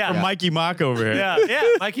 shit. Yeah. from Mikey Mock over here. Yeah,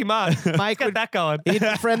 Mikey Mock. Mike Get would that going. he'd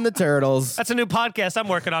befriend the turtles. That's a new podcast I'm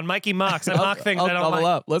working on. Mikey Mocks. I mock things I'll I don't double like.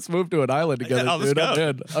 up. Let's move to an island together, let's dude. go. I'm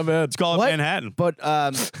in. I'm in. Let's call it What? Manhattan. But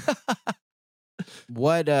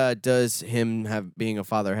what does him being a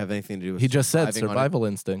father have anything to do with? He just said surviving on survival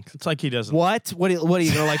instinct. It's like he doesn't. What? What are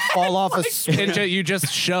you gonna like fall off a swing? You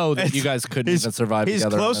just show that you guys couldn't even survive He's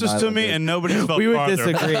together. on an closest to island, me, dude. and nobody felt We would farther.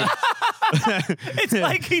 disagree. It's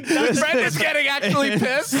like he does. Brendan's getting actually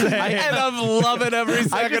pissed, and I'm loving every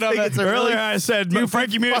second of it. Earlier I said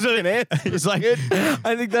Frankie Muniz. He's like,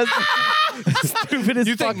 I think that's the stupidest.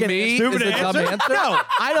 You think fucking me Stupid is a dumb answer? answer? No,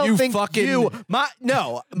 I don't You think fucking- you.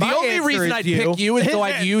 No, The only reason I'd pick you is so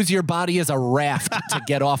I'd use your body as a raft to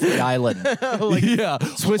get off the island. Yeah,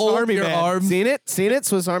 Swiss hold Army your Man. arm. Seen it?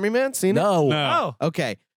 Swiss Army Man. Seen it? No, no. Oh,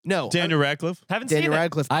 Okay. No. Daniel Radcliffe. haven't Daniel seen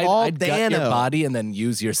Radcliffe. I'd Paul gut your Dano. body and then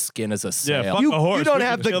use your skin as a Yeah, sail. fuck You- a horse. you don't We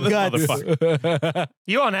have can the kill this guts. motherfucker. it.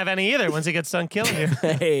 You won't have any either once he gets done killing you.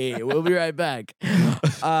 Hey, we'll be right back.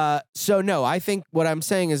 So no, I think what I'm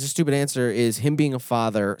saying is a stupid answer is him being a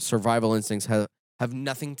father. Survival instincts have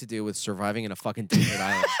nothing to do with surviving in a fucking desert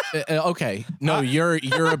island. Okay, no, you're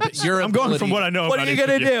I'm going from what I know What about are you each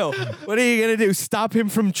gonna of do? What are you gonna do? Stop him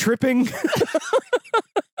from tripping?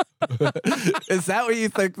 Is that what you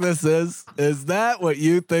think this is? Is that what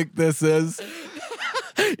you think this is?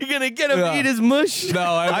 You're gonna get him Yeah. to eat his mush? No,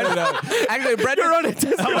 I don't know. Actually, Brendan, You're on a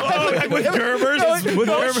desert island. like with Gerbers, with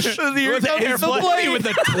Gerbers, Here with the comes the airplane, plane. with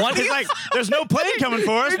the 20. He's like, there's no plane coming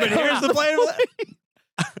for us, but here's the plane.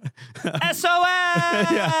 SOS!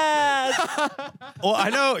 Well, I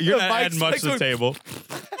know you're not bike's adding much like to the table.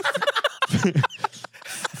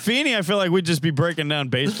 Feeney, I feel like we'd just be breaking down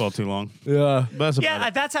baseball too long. yeah. But that's about Yeah,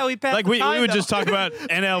 it. that's how we passed Like the we time, would though. just talk about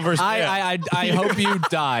NL versus. I hope you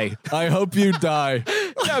die. I hope you die.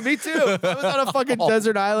 Yeah, me too. If I was on a fucking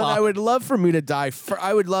desert island, I would love for me to die.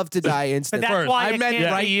 I would love to die But instantly. that's why I it meant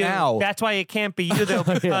can't right be you. now. That's why it can't be you, though,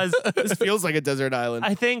 because This feels like a desert island.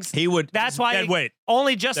 I think He would. that's why Dead weight.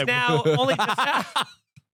 only just Dead now. Only just now.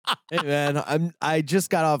 Hey man, I just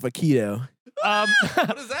got off a keto.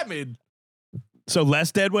 What does that mean? So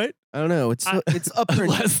less dead weight. I don't know. It's up for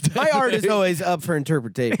my art is always up for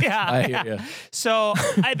interpretation. Yeah, I yeah. hear you. So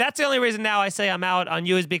that's the only reason now I say I'm out on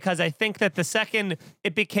you is because I think that the second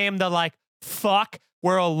it became the like, fuck,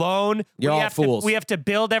 we're alone. You're we all have fools. we have to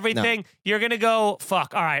build everything. You're gonna go,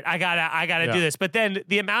 fuck, all right, I gotta Yeah. do this. But then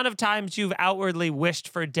the amount of times you've outwardly wished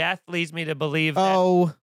for death leads me to believe that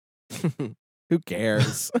Oh, who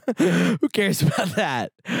cares? Who cares about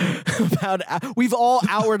that? We've all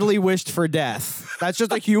outwardly wished for death. That's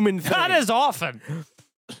just a human thing. not as often.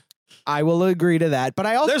 I will agree to that, but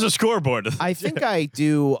I also There's a scoreboard. I think I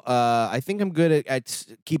do. I think I'm good at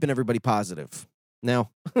keeping everybody positive.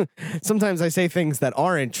 Now, sometimes I say things that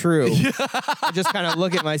aren't true. I just kind of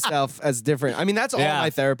look at myself as different. I mean, that's all Yeah. my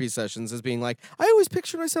therapy sessions as being like, I always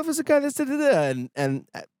picture myself as a guy that's da-da-da. And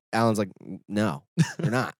Alan's like, no,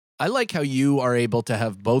 you're not. I like how you are able to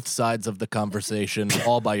have both sides of the conversation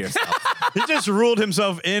all by yourself. He just ruled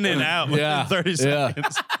himself in and out within Yeah. 30 Yeah.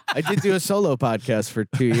 seconds. I did do a solo podcast for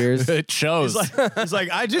 2 years. It shows. He's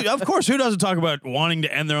like, I do. Of course, who doesn't talk about wanting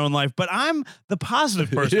to end their own life? But I'm the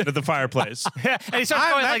positive person at the fireplace. and he starts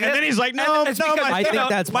going like and then he's like, no, it's no, because, my, I think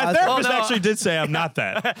that's my positive. therapist Well, no. actually did say I'm not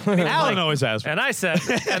that. Alan always has me. And I said,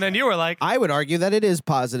 and then you were like, I would argue that it is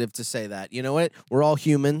positive to say that. You know what? We're all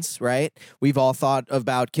humans, right? We've all thought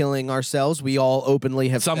about killing ourselves. We all openly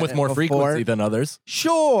have Some said with it more before. frequency than others.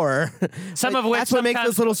 Sure. Some But of which that's what makes sometimes-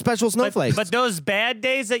 those little special snowflakes. But those bad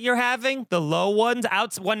days that you're having, the low ones,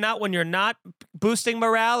 when you're not boosting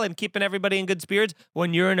morale and keeping everybody in good spirits,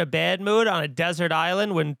 when you're in a bad mood on a desert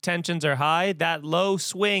island when tensions are high, that low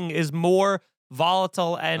swing is more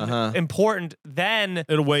volatile and important than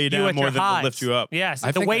It'll weigh you down at more your than highs. it'll lift you up. Yes,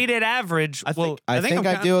 I the think weighted average will. I think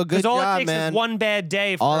I I'm do a good Because all job, it takes man. is one bad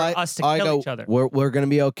day for us to kill each other. We're gonna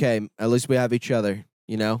be okay. At least we have each other.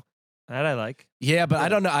 You know. That I like. Yeah, but I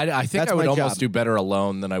don't know. I think That's I would my almost job. do better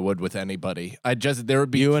alone than I would with anybody. There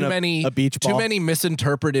would be You too and many a beach too ball. many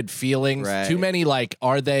misinterpreted feelings. Right. Too many like,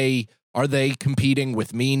 are they competing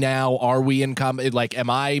with me now? Are we in like, am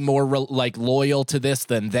I more loyal to this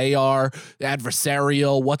than they are?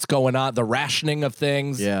 Adversarial? What's going on? The rationing of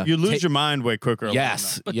things. Yeah. You lose your mind way quicker. alone,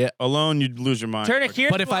 Yes. though. Yeah. Alone, you'd lose your mind. Turn it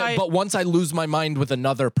quicker. here. But once I lose my mind with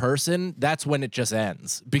another person, that's when it just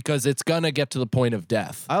ends because it's gonna get to the point of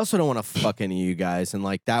death. I also don't want to fuck any of you guys, and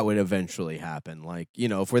like that would eventually happen. Like, you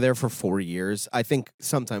know, if we're there for 4 years, I think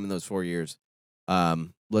sometime in those 4 years,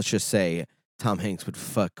 let's just say Tom Hanks would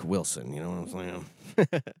fuck Wilson. You know what I'm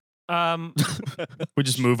saying? We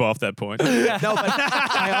just move off that point. No, but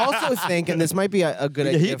I also think, and this might be a good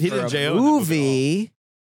Yeah, idea he for did a J.O. in that movie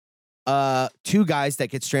movie. Two guys that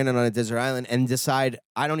get stranded on a desert island and decide,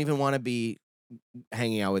 I don't even want to be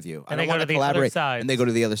hanging out with you. I And they don't go want to to the other collaborate. side. And they go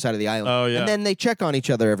to the other side of the island. Oh, yeah. And then they check on each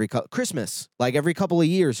other every Christmas, like every couple of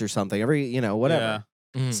years or something. Every, you know, whatever.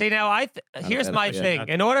 Yeah. See now, here's my yeah. thing.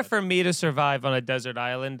 In order for me to survive on a desert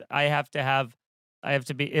island,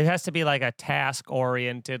 it has to be like a task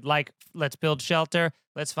oriented. Like, let's build shelter.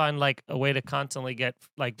 Let's find like a way to constantly get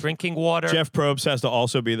like drinking water. Jeff Probst has to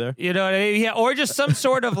also be there. You know what I mean? Yeah, or just some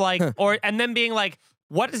sort of like, and then being like,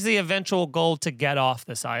 what is the eventual goal to get off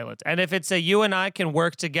this island? And if it's you and I can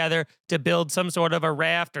work together to build some sort of a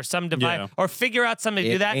raft or some device Yeah. or figure out something to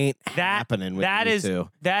It do that, ain't that happening with that you is two.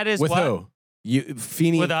 that is With what, who? You,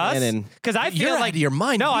 Feeney with us? and Because I feel You're like out of your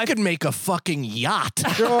mind. No, you I could make a fucking yacht.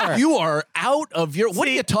 Sure. You are out of your. What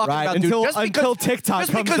are See, you talking right, about, until, dude? Just until because, TikTok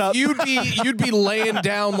just comes because up. you'd be laying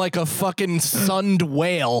down like a fucking sunned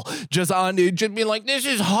whale, just being like, this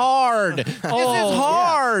is hard. This is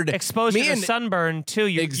hard. exposure Me to and- sunburn too.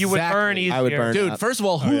 You would burn Exactly. easier. I would burn. Dude, up. first of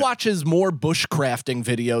all, who watches more bushcrafting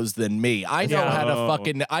videos than me? I know Yeah. how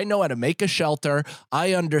to I know how to make a shelter.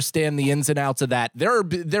 I understand the ins and outs of that.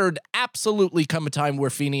 There'd absolutely come a time where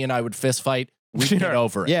Feeney and I would fist fight. We'd get Sure.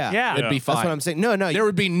 over it. Yeah. Yeah. It'd be fine. That's what I'm saying. No, There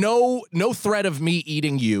would be no threat of me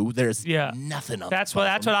eating you. There's Yeah. nothing of That's what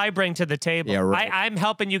I bring to the table. Yeah, right. I'm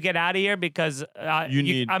helping you get out of here because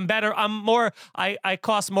need- I'm better. I'm more. I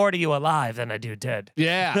cost more to you alive than I do dead.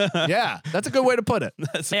 Yeah, yeah. That's a good way to put it.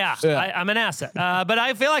 Yeah, Yeah. I'm an asset. But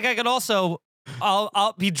I feel like I could also.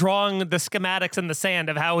 I'll be drawing the schematics in the sand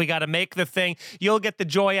of how we got to make the thing. You'll get the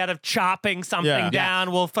joy out of chopping something Yeah.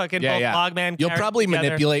 down. We'll fucking both logman. You'll carry it probably together.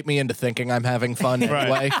 manipulate me into thinking I'm having fun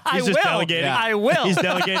anyway. I He's just will. delegating. I will. He's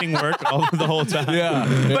delegating work the whole time. Yeah.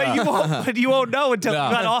 But you won't. But you won't know until No.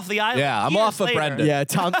 you got off the island. Yeah, I'm years off of later. Brendan. Yeah,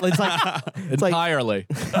 Tom. It's like Entirely.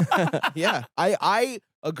 yeah. I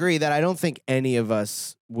agree that I don't think any of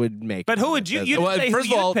us would make. But it who on would a you- desert. you'd Well, say who first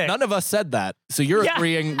of you'd all, pick. none of us said that. So you're Yeah.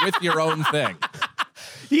 agreeing with your own thing.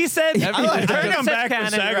 He said, I Turner come said back to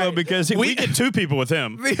canon, Sagalo right. because we get two people with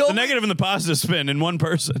him. The only- negative and the positive spin in one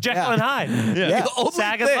person. Jekyll and Hyde. Yeah. The only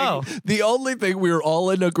Sag and low. the only thing we were all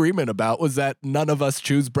in agreement about was that none of us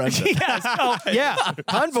choose Brendan. Yes. So, Yeah,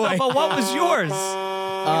 convoy. but what was yours?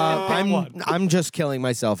 I'm just killing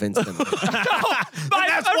myself instantly.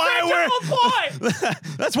 That's why point.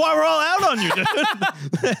 That's why we're all out on you.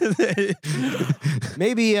 Dude.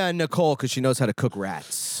 Maybe Nicole, because she knows how to cook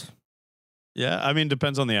rats. Yeah, I mean,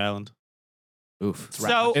 depends on the island. Oof.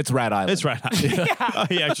 So It's Rat Island. It's Rat. Yeah.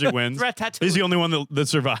 He actually wins. Ratatouille. He's the only one that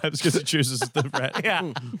survives because he chooses the rat.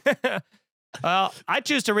 Yeah. Well, I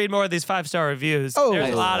choose to read more of these 5-star reviews. Oh.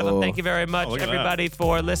 There's a lot of them. Thank you very much, look at that. everybody,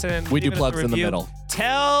 for listening. We do giving us a plugs in the review. middle.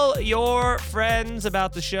 Tell your friends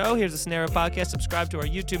about the show. Here's a Scenario Podcast. Subscribe to our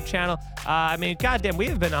YouTube channel. I mean, goddamn, we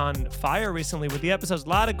have been on fire recently with the episodes. A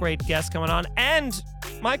lot of great guests coming on. And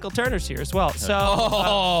Michael Turner's here as well.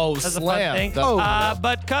 So that's a fun slam. thing.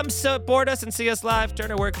 But come support us and see us live.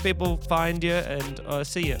 Turner, where can people find you and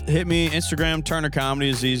see you? Hit me Instagram. Turner Comedy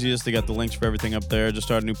is easiest. They got the links for everything up there. Just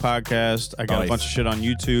started a new podcast. I got a bunch of shit on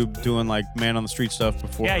YouTube doing like man on the street stuff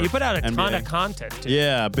before. Yeah, you put out a NBA. ton of content. Too.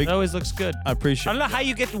 Yeah, big. It always looks good. I appreciate. I don't know how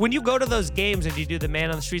you get when you go to those games and you do the man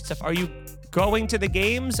on the street stuff. Are you going to the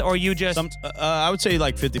games or you just? I would say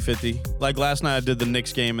like 50-50. Like last night I did the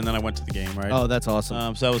Knicks game and then I went to the game. Right. Oh, that's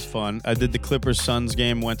awesome. So that was fun. I did the Clippers-Suns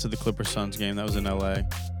game. Went to the Clippers-Suns game. That was in LA.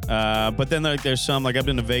 But then there's some like I've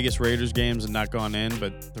been to Vegas Raiders games and not gone in.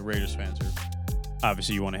 But the Raiders fans are.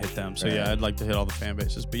 Obviously, you want to hit them. So, yeah, I'd like to hit all the fan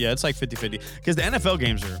bases. But, yeah, it's like 50-50. Because the NFL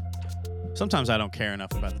games are... Sometimes I don't care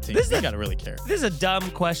enough about the team. You got to really care. This is a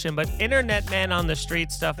dumb question, but internet man on the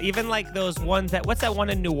street stuff, even like those ones that... What's that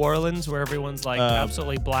one in New Orleans where everyone's like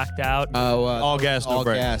absolutely blacked out? All gas, no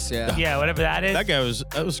break. All gas, yeah. Yeah, whatever that is. That guy was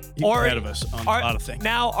ahead of us on a lot of things.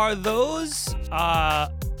 Now, are those...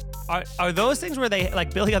 Are those things where they...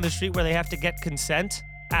 Like Billy on the Street where they have to get consent?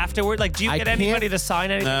 Afterward, like, do you get anybody to sign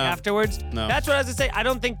anything afterwards? No. That's what I was gonna say. I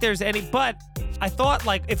don't think there's any, but I thought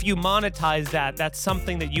like if you monetize that, that's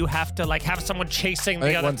something that you have to like have someone chasing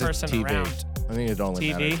the other person around. I think it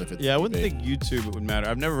only matters if it's I TV. wouldn't think YouTube it would matter.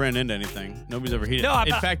 I've never ran into anything. Nobody's ever heated. No,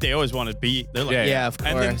 In fact, they always want to beat. They're like, Yeah, of course.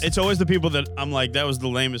 And then it's always the people that I'm like, that was the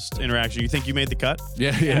lamest interaction. You think you made the cut?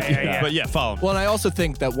 Yeah. But yeah, follow me. Well, and I also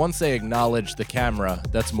think that once they acknowledge the camera,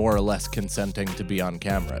 that's more or less consenting to be on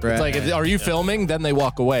camera. Right. It's like, are you filming? Then they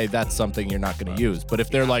walk away. That's something you're not going to use. But if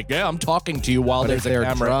they're like, yeah, I'm talking to you while But there's if a they're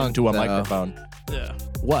camera drunk, into a though. microphone. Yeah.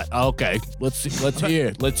 What? Okay, let's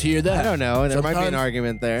hear that. I don't know. There might be an Sometimes-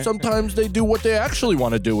 argument there. Sometimes they do what they actually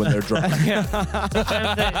want to do when they're drunk.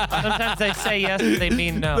 Sometimes they say yes, but they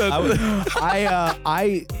mean no.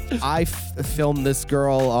 I filmed this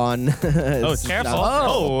girl on. Oh, Careful.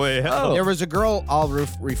 Oh, wait. Oh. There was a girl. I'll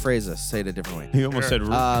rephrase this. Say it a different way. He almost said,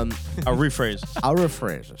 I'll rephrase. I'll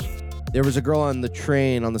rephrase this. There was a girl on the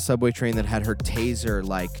subway train that had her taser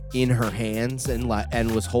like in her hands and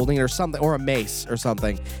was holding it or something, or a mace or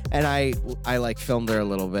something. And I like filmed her a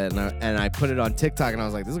little bit and I put it on TikTok and I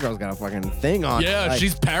was like, this girl's got a fucking thing on. Yeah, Like,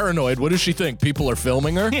 she's paranoid. What does she think? People are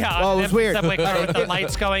filming her? Yeah, Well, it was weird. Subway car with the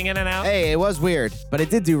lights going in and out. Hey, it was weird, but it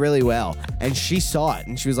did do really well. And she saw it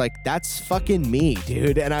and she was like, that's fucking me,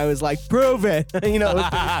 dude. And I was like, prove it. You know,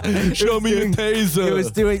 Show me your taser. it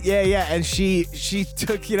was doing, yeah. And she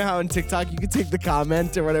took, you know how on TikTok you could take the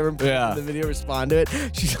comment or whatever and put it in the video, respond to it.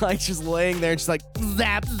 She's like, just laying there and she's like,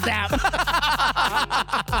 zap, zap.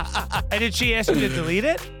 And did she ask you to delete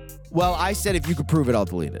it? Well, I said, if you could prove it, I'll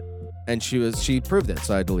delete it. And she proved it,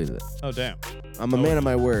 so I deleted it. Oh, damn. I'm a man of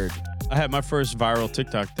my word. I had my first viral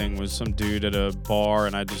TikTok thing was some dude at a bar,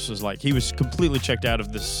 and I just was like, he was completely checked out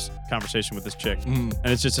of this conversation with this chick. And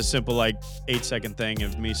it's just a simple, like, 8-second thing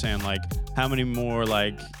of me saying, like, how many more,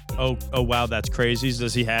 like, oh, wow, that's crazies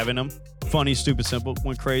does he have in him? Funny, stupid, simple,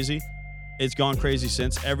 went crazy. It's gone crazy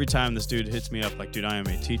since. Every time this dude hits me up, like, dude, I am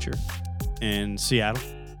a teacher in Seattle.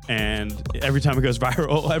 And every time it goes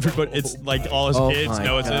viral, everybody, it's like all his kids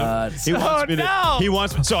know it's him. He wants me to. He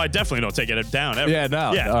wants. So I definitely don't take it down ever. Yeah,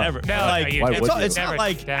 no. Ever. No, like, you- Why it's, would you? it's not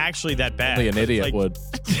like actually that bad. Only an idiot Like, would.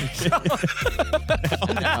 Yeah,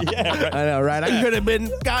 right. I know, right? I could have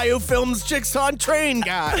been guy who films chicks on train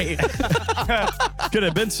guy. Could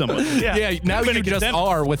have been someone. Yeah, now been you a just condemned-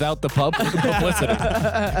 are without the publicity.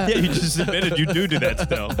 Yeah, you just admitted you do that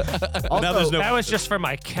still. Now there's no. That was just for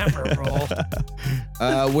my camera roll.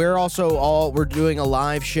 We're doing a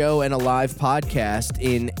live show and a live podcast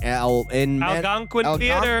in Algonquin Theater.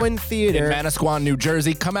 Algonquin Theater. In Manasquan, New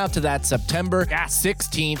Jersey. Come out to that September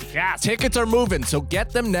 16th. Yes. Tickets are moving, so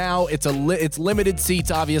get them now. It's limited seats,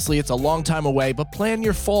 obviously. It's a long time away, but plan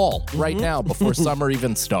your fall right now before summer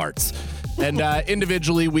even starts. And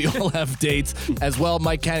individually, we all have dates as well.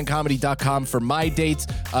 MikeCannonComedy.com for my dates.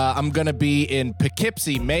 I'm going to be in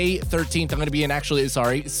Poughkeepsie, May 13th. I'm going to be in,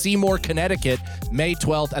 Seymour, Connecticut, May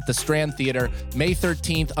 12th at the Strand Theater. May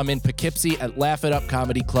 13th, I'm in Poughkeepsie at Laugh It Up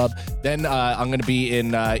Comedy Club. Then I'm going to be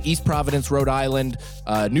in East Providence, Rhode Island,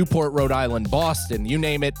 Newport, Rhode Island, Boston, you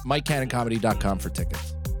name it. MikeCannonComedy.com for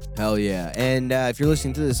tickets. Hell yeah. And if you're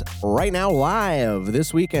listening to this right now live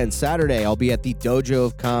this weekend, Saturday, I'll be at the Dojo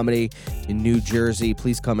of Comedy in New Jersey.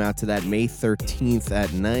 Please come out to that May 13th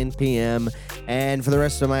at 9 p.m. And for the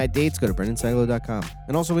rest of my dates, go to BrennanSanglo.com.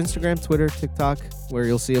 And also Instagram, Twitter, TikTok, where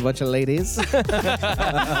you'll see a bunch of ladies.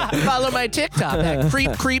 Follow my TikTok at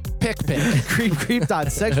creep.pick.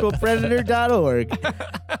 creep.sexualpredator.org.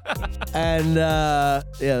 And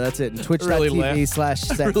that's it. And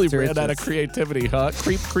twitch.tv/sex. Really ran out of creativity, huh?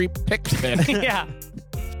 Creep, pick. Yeah.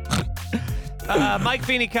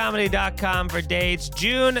 MikeFeeneyComedy.com for dates.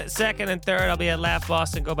 June 2nd and 3rd, I'll be at Laugh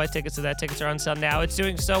Boston. Go buy tickets to that. Tickets are on sale now. It's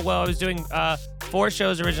doing so well. I was doing 4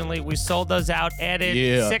 shows originally. We sold those out,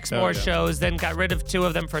 added 6 more shows, then got rid of 2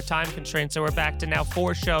 of them for time constraints. So we're back to now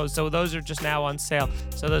 4 shows. So those are just now on sale.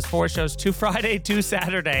 So those 4 shows, 2 Friday, 2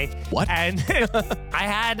 Saturday. What? And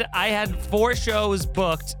I had 4 shows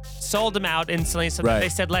booked, sold them out instantly. So then they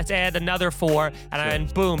said, let's add another 4.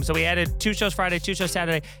 And boom. So we added 2 shows Friday, 2 shows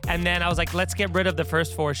Saturday. And then I was like, let's get rid of the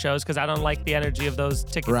first 4 shows because I don't like the energy of those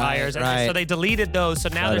ticket buyers. And so they deleted those. So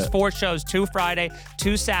now there's 4 shows, 2 Friday,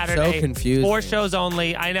 2 Saturday. So confusing. 4 shows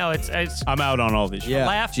only. I know it's I'm out on all these. Yeah.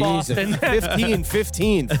 Laugh Jesus. Boston.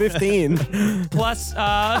 15. Plus,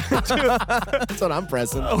 That's what I'm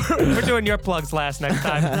pressing. we're doing your plugs last next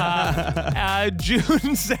time. June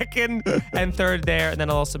 2nd and 3rd there. And then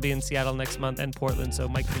I'll also be in Seattle next month and Portland. So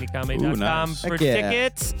MikeFeeneyComedy.com nice. for Heck yeah.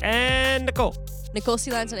 tickets. And Nicole. Nicole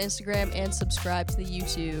C. Lines on Instagram and subscribe to the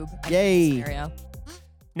YouTube. Yay. Scenario.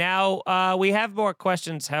 Now, we have more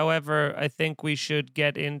questions. However, I think we should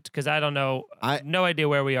get into, because I don't know, I have no idea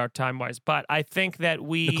where we are time-wise, but I think that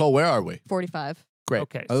we... Nicole, where are we? 45. Great.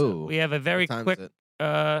 Okay, so we have a very What time quick... is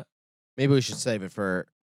it? Maybe we should save it for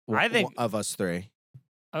I think- of us 3.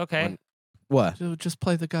 Okay. What? So just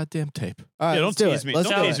play the goddamn tape. All right, Yeah, let's don't do tease it. me. Let's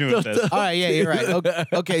Don't do tease it. me with this. All right, yeah, you're right.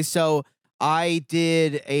 Okay, so I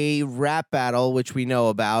did a rap battle, which we know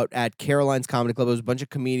about, at Caroline's Comedy Club. It was a bunch of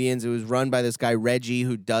comedians. It was run by this guy, Reggie,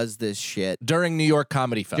 who does this shit. During New York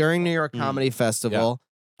Comedy Festival. During New York Comedy Festival.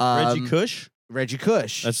 Reggie Cush? Reggie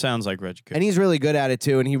Cush. That sounds like Reggie Cush. And he's really good at it,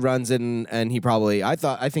 too, and he runs it, and he probably, I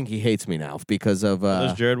think he hates me now because of...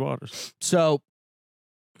 There's Jared Waters. So,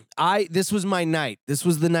 this was my night. This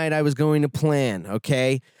was the night I was going to plan,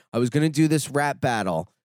 okay? I was going to do this rap battle.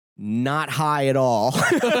 Not high at all.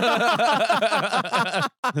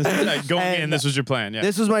 Going in, this was your plan, yeah.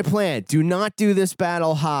 This was my plan. Do not do this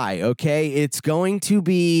battle high, okay? It's going to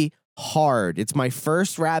be hard. It's my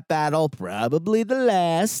first rap battle, probably the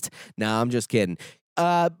last. No, I'm just kidding.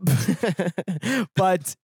 But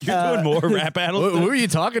You're doing more rap battles? Who are you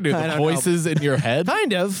talking to? I The don't voices in your head?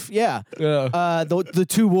 kind of, yeah. The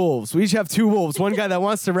 2 wolves. We each have 2 wolves. One guy that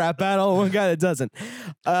wants to rap battle, one guy that doesn't.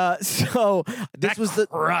 So this That was the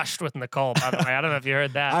crushed with Nicole, by the way. I don't know if you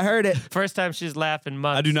heard that. I heard it. First time she's laughed in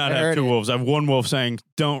months. I do not I have heard 2 it. wolves. I have 1 wolf saying,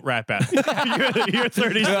 don't rap battle. you're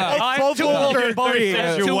 36. I'm Both 2 wolves wolves. are Both,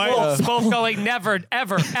 36. Your two wife- wolves both going never,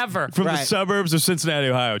 ever, ever. From the Right. suburbs of Cincinnati,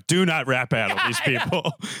 Ohio. Do not rap battle these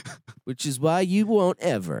people. Which is why you won't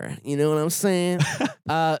ever. You know what I'm saying?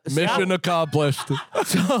 Mission accomplished.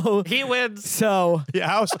 So He wins. so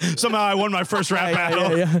Yeah, somehow I won my first rap battle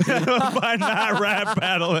by not rap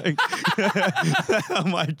battling. Oh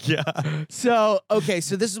my god! okay.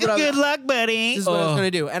 So this is what luck, buddy. this is what I was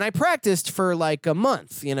gonna do, and I practiced for like a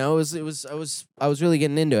month. You know, I was really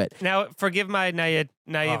getting into it. Now, forgive my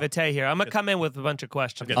naivete here. I'm going to come in with a bunch of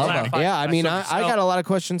questions. Okay. Clarify Yeah, I mean, I questions. got a lot of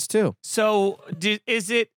questions too. So, is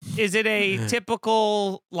it a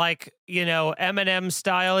typical, like, Eminem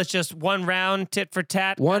style? It's just one round, tit for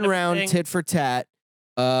tat? One kind of round, thing? tit for tat,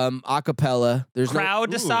 acapella. There's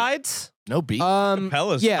Crowd decides? No beat.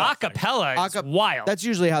 Capella's yeah. Acapella is wild. That's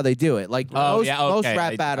usually how they do it. Like Oh, most, yeah, okay. most I-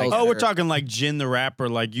 rap battles. Oh, we're are- talking like Jin the rapper,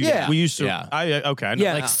 like you. Yeah. We used to. Yeah. Okay. I know.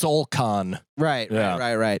 Yeah. Like Soul Con. right,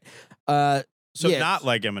 Yeah. right. So yeah. not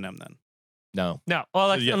like Eminem then. No. No.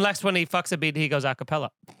 Well, Yeah. unless when he fucks a beat, he goes acapella.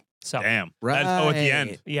 So, Damn. Right. At the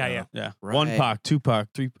end. yeah. Yeah. Right. 1 Pac, 2 Pac,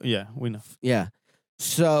 3. Yeah, we know. Yeah.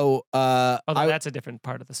 So Although that's a different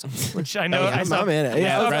part of the song, which I know. I saw I'm in it.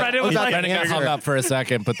 Yeah, I was- Brett, it I was got like- the Brennan got answer. hung up for a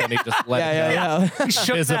second, but then he just let it go. Yeah. he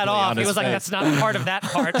shook Visibly that on off. He his was like, face. "That's not part of that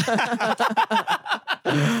part."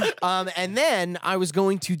 And then I was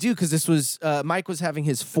going to do because this was Mike was having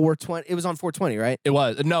his 420. It was on 420, right? It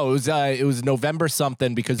was it was November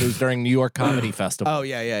something because it was during New York Comedy Festival. Oh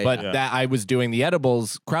yeah. But that I was doing the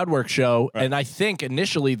Edibles crowd work show, and I think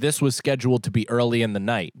initially this was scheduled to be early in the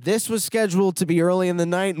night. This was scheduled to be early in the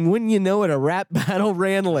night, and wouldn't you know it, a rap battle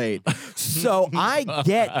ran late. So I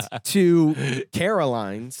get to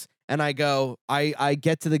Caroline's, and I go, I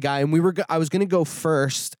get to the guy, and I was gonna go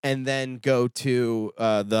first, and then go to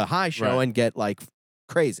the high show Right. and get like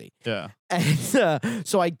crazy. Yeah. And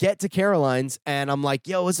so I get to Caroline's, and I'm like,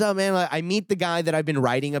 yo, what's up, man? I meet the guy that I've been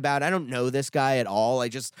writing about. I don't know this guy at all. I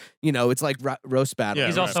just, it's like roast battle. Yeah,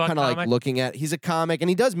 He's right. also a kind of like comic? looking at. He's a comic, and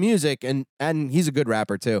he does music, and he's a good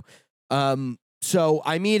rapper too. So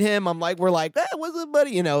I meet him. We're like, what's up,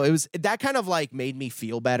 buddy? It was that kind of like made me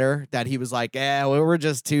feel better that he was like, well, we're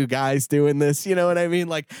just 2 guys doing this. You know what I mean?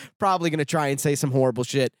 Like, probably gonna try and say some horrible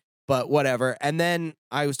shit, but whatever. And then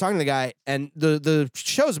I was talking to the guy, and the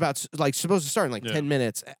show's about like supposed to start in like 10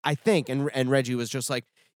 minutes, I think. And Reggie was just like,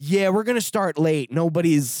 yeah, we're gonna start late.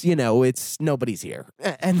 Nobody's, nobody's here.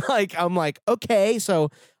 And like, I'm like, okay. So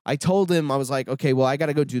I told him, I was like, okay, well, I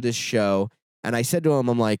gotta go do this show. And I said to him,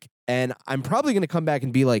 I'm like, and I'm probably gonna come back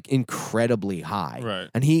and be like incredibly high. Right.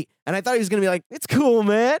 And I thought he was gonna be like, it's cool,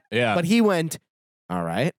 man. Yeah. But he went, all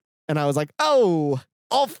right. And I was like, oh,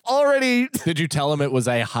 already. Did you tell him it was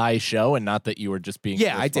a high show and not that you were just being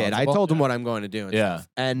Yeah, I did. I irresponsible? told him what I'm going to do. And Yeah. stuff.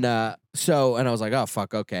 And and I was like, oh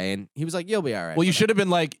fuck, okay. And he was like, you'll be all right. Well, you should have been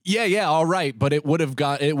like, yeah, all right, but it would have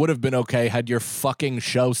been okay had your fucking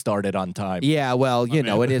show started on time. Yeah, well,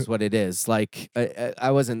 it is what it is. Like,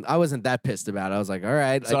 I wasn't that pissed about it. I was like, all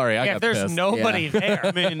right. Sorry, I Yeah, got if there's pissed. nobody there.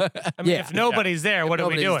 I mean, Yeah. if nobody's there, what are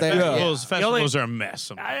we nobody's doing? there, yeah. Festivals are a mess.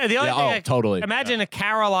 The only thing Yeah, totally. Imagine a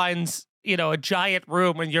Caroline's, a giant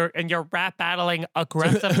room and you're rap battling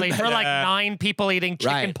aggressively for like 9 people eating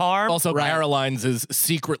chicken Right. parm. Also, Right. Caroline's is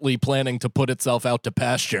secretly planning to put itself out to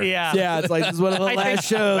pasture. Yeah. Yeah, it's like this is one of the I last think-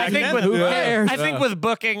 shows. I think with- Who cares? I think with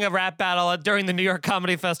booking a rap battle during the New York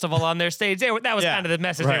Comedy Festival on their stage, that was Yeah. kind of the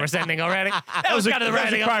message they were sending already. That was kind of the that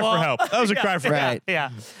was a writing cry on the for wall. help. That was a cry for help. Right.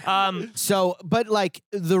 Yeah. So, but like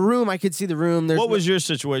the room, I could see the room. There's What was your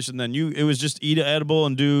situation then? It was just eat an edible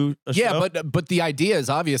and do a Yeah, show? but the idea is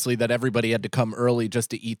obviously that everybody had to come early just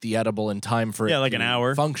to eat the edible in time for it like to an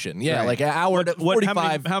hour. function. Yeah, Right. like an hour to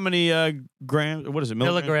 45. How many grams? What is it?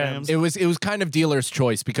 Milligrams. It was kind of dealer's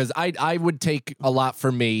choice because I would take a lot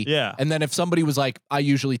for me. Yeah. And then if somebody was like, I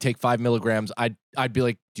usually take 5 milligrams, I'd be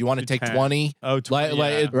like, do you want to Do take 10. 20? Oh, 20,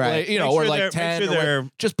 yeah. Right. Or Make sure like they're- 10. make sure or what- they're-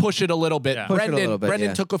 just push it a little bit. Yeah. Push it a Brendan, little bit, Brendan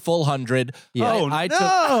yeah. took a full 100. Yeah. Oh, I no. took.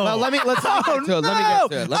 Well, let's get to it. Let me get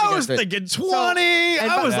to it. Let me I get was to it. thinking 20.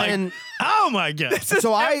 And- I was like, and- oh my God.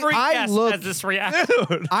 so Every I guest look. has this reaction.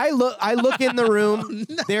 Dude. I look in the room.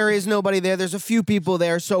 There is nobody there. There's a few people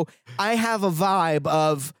there. So I have a vibe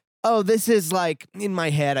of, oh, this is like in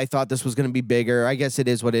my head. I thought this was going to be bigger. I guess it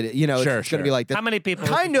is what it is. Sure, it's going to sure. be like this. How many people?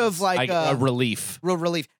 Kind of like A relief. real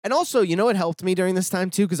relief. And also, what helped me during this time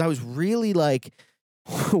too? Because I was really like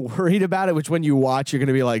worried about it, which when you watch, you're going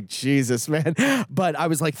to be like, Jesus, man. But I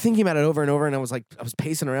was like thinking about it over and over. And I was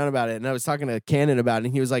pacing around about it. And I was talking to Cannon about it.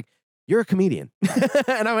 And he was like, you're a comedian.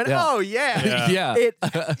 And I went, Yeah. oh, yeah. Yeah.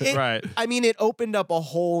 It Right. I mean, it opened up a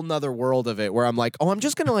whole nother world of it where I'm like, oh, I'm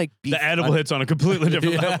just going to like be The edible funny. hits on a completely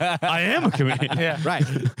different level. I am a comedian. Yeah. Right.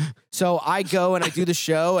 So I go and I do the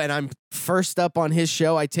show and I'm first up on his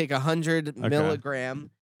show. I take 100 milligram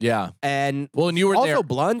Yeah. and Well, and you were also there.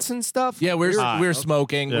 blunts and stuff. Yeah, we High. were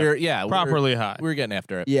smoking. Yeah. We were Properly high. We were getting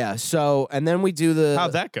after it. Yeah. So, and then we do the.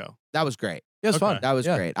 How'd that go? That was great. It was Okay. fun. That was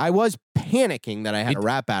Yeah. great. I was panicking that I had a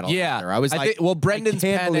rap battle. Yeah, after. I was like, think, well, Brendan's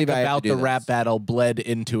can't panic believe I have to about do the this. rap battle bled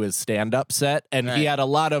into his stand-up set, and he Right. had a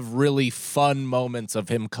lot of really fun moments of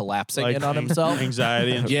him collapsing in on himself.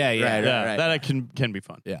 Anxiety. And Yeah, yeah, Right, yeah. right. That can be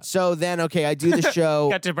fun. Yeah. so then, okay, I do the show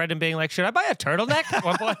Got to Brendan being like, should I buy a turtleneck at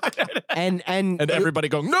one point? and And everybody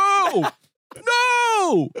going, no,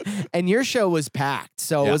 no. and your show was packed.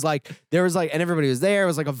 So it was like, there was like, and everybody was there. It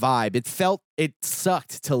was like a vibe. It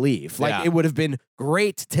sucked to leave. Like Yeah. it would have been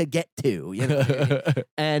great to get to, you know what I mean?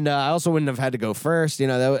 And I also wouldn't have had to go first.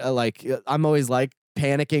 I'm always like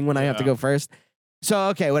panicking when I have to Yeah. go first. So,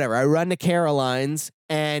 okay, whatever. I run to Caroline's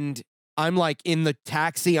and I'm like in the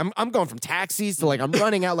taxi. I'm going from taxis to like, I'm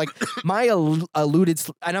running out like my and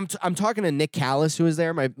I'm talking to Nick Callis, who was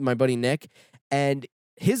there, my buddy Nick, and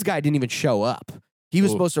his guy didn't even show up. He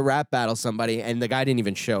was Ooh. supposed to rap battle somebody, and the guy didn't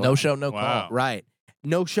even show No up. show, no Wow. call. Right.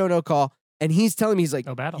 No show, no call. And he's telling me, he's like,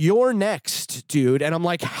 No battle. you're next, dude. And I'm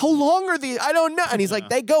like, how long are these? I don't know. And he's like,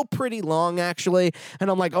 they go pretty long, actually. And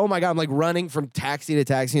I'm like, oh my God. I'm like running from taxi to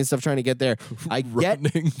taxi and stuff trying to get there. I get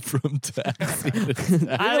Running from taxi. I don't even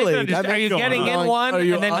Really? understand. Are you Going getting on. in one Are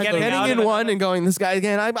you and then on- getting out getting of in it? one and going, this guy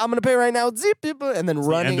again, I'm going to pay right now. Zip, zip, and then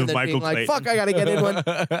running end and of then being Michael like, Clayton. fuck, I got to get in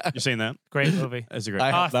one. You seen that? Great movie. That's a great. I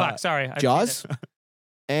Oh, have fuck. not. Sorry. I've seen Jaws? it.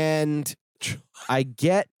 And I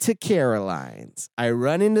get to Caroline's. I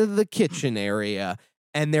run into the kitchen area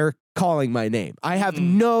and they're calling my name. I have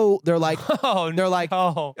they're like, Oh, they're like,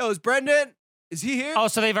 oh. yo, is Brendan? Is he here? Oh,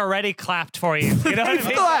 so they've already clapped for you. You know what I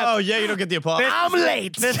mean? Oh yeah, you don't get the applause. I'm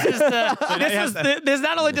late. This is this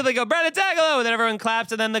not only do they go, Brendan Tagalo, and then everyone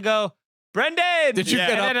claps, and then they go, Brendan. Did you Yeah.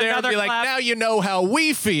 get And up then there and another be like, clap. now you know how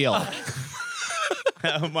we feel?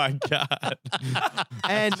 Oh my God.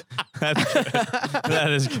 And That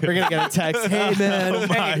is good. we're gonna get a text. Hey man, Oh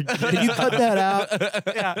my can you cut that out?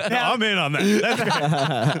 Yeah. No, Now, I'm in on that. That's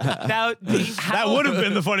great. now That would have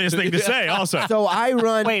been the funniest thing to say. Also, So I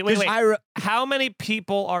run. Wait. I How many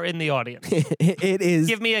people are in the audience? it is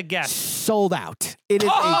Give me a guess. sold out. It is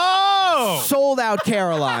Oh! a sold out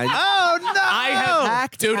Caroline's. Oh no!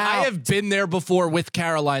 Dude, I have been there before with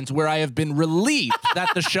Caroline's where I have been relieved that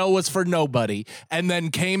the show was for nobody and then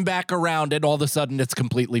came back around and all of a sudden it's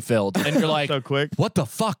completely filled. And you're like, so quick. what the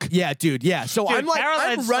fuck? Yeah, dude. Yeah. So Dude, I'm like, I'm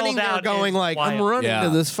Caroline's running sold there out going is like, I'm wild. running Yeah. to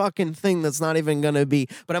this fucking thing that's not even going to be.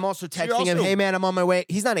 But I'm also texting him, also- hey, man, I'm on my way.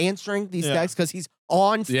 He's not answering these Yeah. texts because he's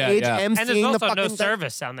on Yeah, stage yeah. emceeing And there's the also fucking no thing.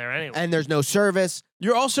 service down there anyway. And there's no service.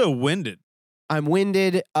 You're also winded. I'm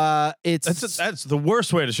winded. It's That's the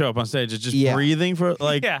worst way to show up on stage. Is just Yeah. breathing for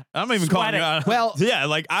like. Yeah. I'm not even calling you Sweating. out. Well, yeah,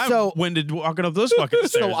 like I'm so- winded walking up those fucking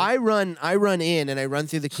stairs. so I run in and I run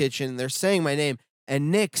through the kitchen. They're saying my name. And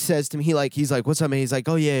Nick says to me, he's like, what's up, man? He's like,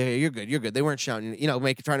 oh, yeah, you're good. They weren't shouting,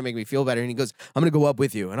 trying to make me feel better. And he goes, I'm going to go up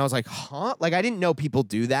with you. And I was like, huh? Like, I didn't know people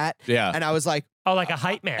do that. Yeah. And I was like, oh, like a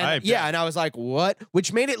hype man. Hype. yeah. And I was like, what?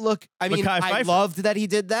 Which made it look, I mean, Mekhi I Phifer. loved that he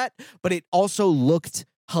did that, but it also looked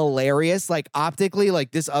hilarious. Like, optically,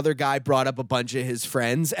 like this other guy brought up a bunch of his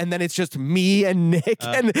friends. And then it's just me and Nick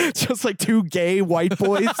and just like two gay white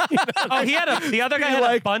boys. You know? Oh, the other guy had a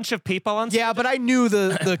like- bunch of people on stage. Yeah, but I knew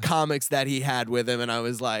the comics that he had with him, and I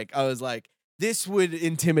was like, this would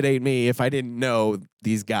intimidate me if I didn't know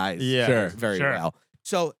these guys Yeah. very Sure. well.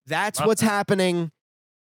 So that's Love what's happening.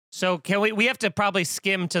 So can we have to probably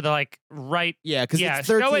skim to the like right. Yeah, because Yeah, it's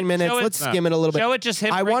show 13 it- minutes. show it- Let's skim it a little bit. Show it just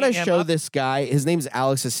him. I want to bringing him show up. this guy. His name's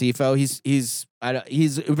Alex Asifo. He's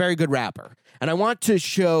a very good rapper, and I want to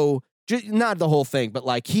show. Not the whole thing, but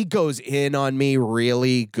like he goes in on me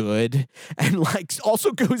really good and like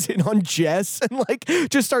also goes in on Jess and like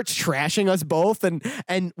just starts trashing us both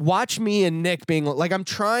and watch me and Nick being like, I'm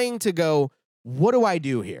trying to go, what do I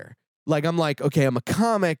do here? Like, I'm like, okay, I'm a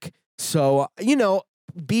comic. So,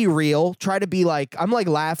 be real, try to be like, I'm like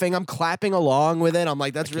laughing, I'm clapping along with it. I'm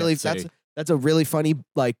like, that's a really funny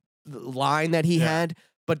like line that he had.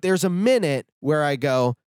 But there's a minute where I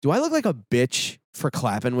go, do I look like a bitch for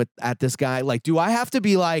clapping at this guy? Like, do I have to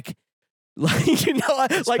be like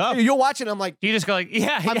tough. you'll watch it. I'm like, You just go like,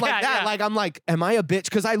 yeah, I'm like that. yeah. Like, I'm like, am I a bitch?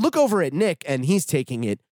 Because I look over at Nick and he's taking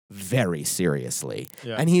it very seriously.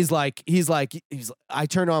 Yeah. And I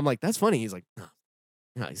turn to him, I'm like, that's funny. He's like, no.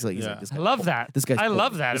 No, he's like, Yeah. this I guy's love corny. that. This guy's I corny.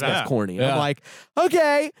 love that This about guy's him. corny. Yeah. I'm like,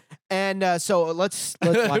 okay. And so let's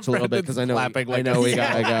watch a little bit because I know Clapping I like know we a-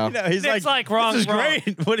 gotta go. No, he's Nick's like, wrong, This is wrong.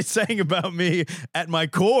 great. What he's saying about me at my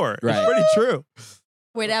core. Right. It's pretty true.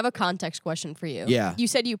 Wait, I have a context question for you. Yeah. You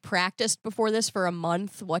said you practiced before this for a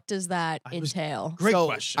month. What does that I was- entail? Great So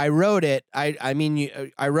question. I wrote it. I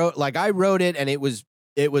wrote it, and it was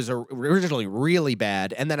originally really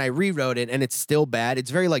bad, and then I rewrote it, and it's still bad.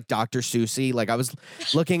 It's very like Dr. Seussy. Like I was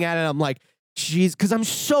looking at it, I'm like, jeez, because I'm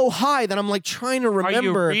so high that I'm like trying to Are you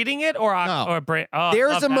remember. reading it or No. oh,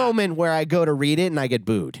 There's love a that. moment where I go to read it and I get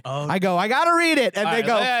booed. Oh. I go, I gotta read it, and they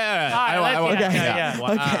go, All right, want- let's- okay, yeah.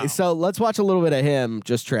 Wow. okay. So let's watch a little bit of him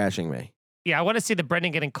just trashing me. Yeah, I want to see the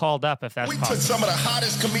Brendan getting called up if that's We took possible. some of the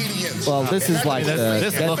hottest comedians. Well, this is like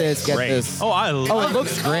This get looks this, get great. this. Oh, I love Oh, it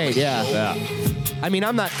looks great. Yeah. I mean,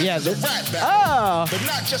 I'm not. Yeah. This, rap battle. oh, But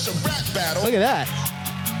not just a rap battle. look at that.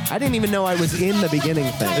 I didn't even know I was in the beginning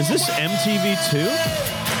thing. Is this MTV2?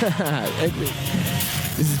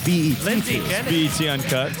 This is BET. Lindsay Jennings. BET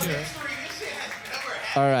Uncut.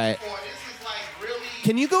 All right.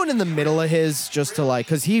 Can you go in the middle of his just to like,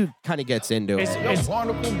 because he kind of gets into it.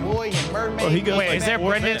 Wonderful boy and mermaid. Oh, he goes Wait, like is there 4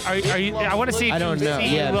 Brendan? minutes. Are you? I want to see. I don't know.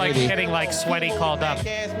 See Yeah, you like maybe. getting like sweaty called up,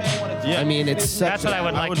 Yeah. I mean, it's such That's what I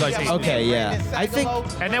would like to see. Okay, yeah. I think.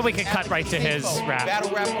 and then we can cut right to his rap. Battle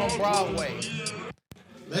rap on Broadway.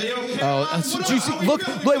 Oh, so juicy. Look,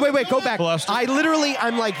 wait, go back. Cluster.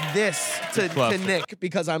 I'm like this to Cluster. Nick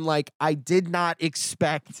because I'm like, I did not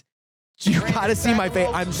expect. You gotta see my face.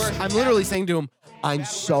 I'm literally saying to him, I'm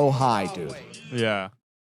so high, dude. Yeah.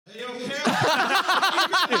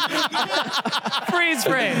 Freeze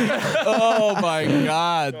frame. Oh my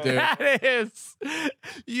God, dude. That is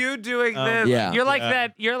you doing this. Yeah. You're like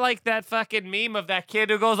that. You're like that fucking meme of that kid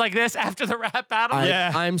who goes like this after the rap battle.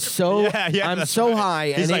 I'm so Yeah, I'm that's so right. high.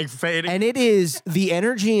 He's and like it, fading. and it is the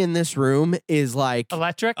energy in this room is like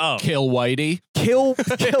Electric. Oh. kill Kill Whitey.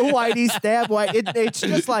 Whitey, stab Whitey.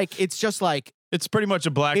 It's just like It's pretty much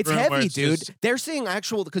a black it's room where heavy, it's dude. just- They're seeing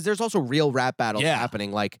actual because there's also real rap battles Yeah.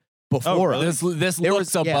 happening like before really? us. This There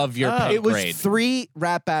looks was- yeah. above your pay It was grade. 3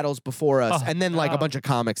 rap battles before us, Oh, and then like a oh. bunch of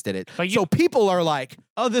comics did it. But you- So people are like,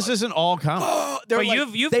 Oh, this isn't all comedy. they're But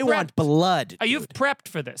like, you've they want prepped. blood. You've dude. prepped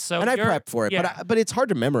for this, so and I you're- prepped for it, yeah. but it's hard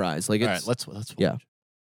to memorize. Like, All it's right, let's yeah.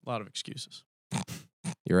 A lot of excuses.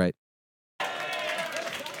 You're right.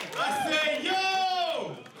 I said,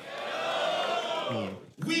 yo!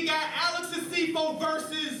 We got Alex Asifo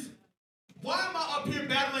versus Why am I up here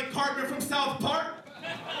battling Cartman from South Park?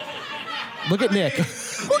 Look at Nick.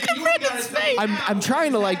 Look at Brandon's face. I'm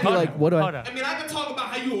trying to like be like, what do Hold I? on. I mean, I can talk about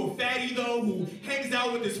how you a fatty though, who hangs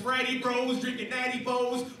out with his fratty bros, drinking natty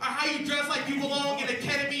bows, or how you dress like you belong in a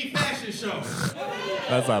ketamine fashion show.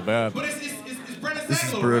 That's not bad. But it's Brendan This is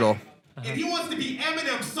Sackler, brutal. right? And he wants to be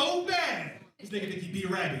Eminem so bad. This nigga think he be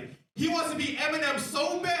Rabbit. He wants to be Eminem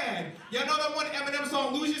so bad. Y'all know that one Eminem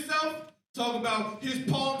song, Lose Yourself? Talk about his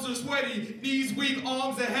palms are sweaty, knees weak,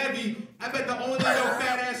 arms are heavy. I bet the only thing your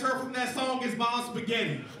fat ass heard from that song is Mom's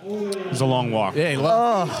Spaghetti. It's a long walk. Yeah,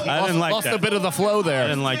 I didn't like lost that. a bit of the flow I there.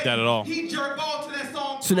 didn't like that at all. He jerked off to that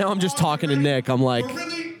song. So now I'm just talking to Nick. I'm like, But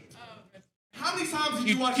really, how many times did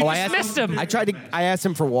you watch oh, it? I asked dismissed him. I asked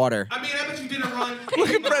him for water. I mean, I bet you didn't run. Look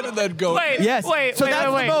at Brendan then go. Wait, Yes. wait, so wait,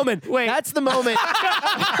 that's wait, the moment. Wait. That's the moment.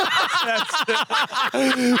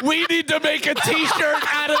 We need to make a T-shirt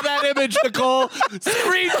out of that image, Nicole.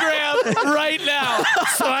 Screen grab right now.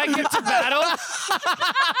 So I get to battle.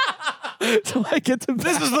 So I get to.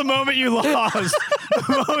 This is the moment you lost.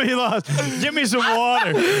 The moment you lost. Give me some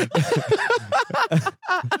water.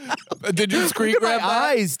 Did you screen Look at grab my that?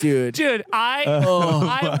 eyes, dude. Dude,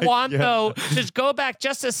 I want though just go back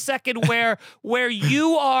just a second where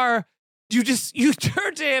you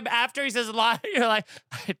turn to him after he says a lie. You're like,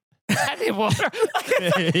 I need water.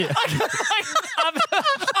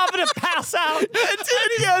 I'm gonna pass out. Dude,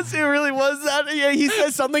 yes, it really was that. Yeah, he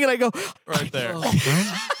says something, and I go Right there.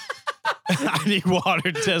 I need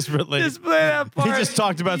water desperately. Just play that part. He just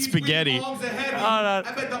talked about These weak spaghetti. arms are heavy. Hold on.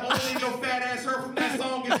 I bet the only thing your fat ass heard from that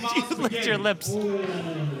song is Mom's You Spaghetti. licked your lips.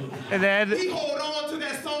 And then He hold on to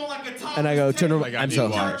that song like a top. and I go turn around. Like, I I'm need so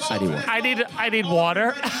water. hot. I need water. I need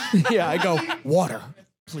water. Yeah, I go water.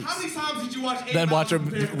 How many times did you watch? Then watch him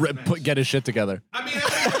get his shit together. I mean,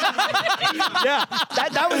 Yeah,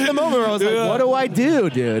 that was the moment where I was like, what do I do,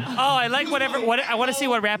 dude? Oh, I like whatever. I want to see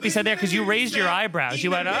what Rappy said there because you raised your eyebrows.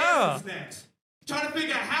 You went, oh. Trying to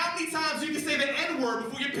figure out how many times you can say the N-word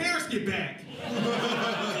before your parents get back.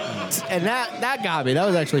 And that got me. That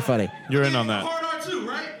was actually funny. You're in on that. Hard R too,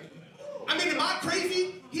 right? I mean, am I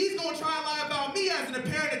crazy? He's gonna try and lie about me as an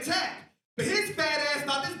apparent attack. But his fat ass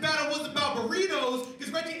thought this battle was about burritos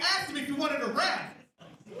because Reggie asked him if he wanted to rap.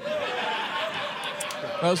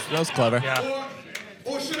 That was clever. Yeah.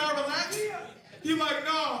 Or should I relax? He like,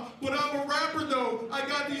 nah, but I'm a rapper though. I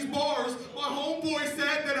got these bars. My homeboy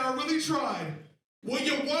said that I really tried. Well,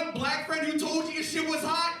 your one black friend who told you your shit was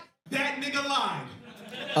hot, that nigga lied.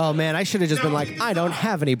 Oh man, I should have just been like, I don't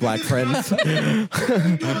have any black friends. You do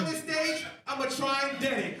on this stage, I'ma try and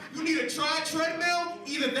dead it. You need a try treadmill,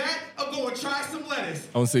 either that or go and try some lettuce.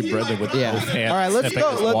 I want to see He Brendan like, with "But Yeah. I'm both gonna- hands All right, let's sipping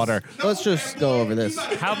go. his water. Let's just go over this.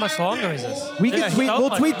 How much longer is this? We can tweet. We'll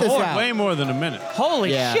tweet this Lord. out. Way more than a minute.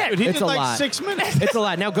 Holy Yeah. shit. Dude, he It's did a like lot. 6 minutes. It's a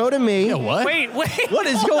lot. Now go to me. What? Wait. What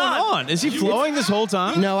is Hold going on? Is he flowing this whole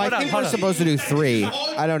time? No, I Hold on, think hold we're on. supposed to do 3.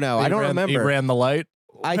 I don't know. I don't He remember. ran the light.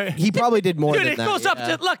 He probably did more Dude, than it that. goes up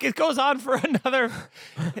yeah. to look. It goes on for another.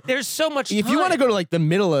 There's so much. If you want to time. go to like the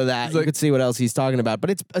middle of that, you like- could see what else he's talking about.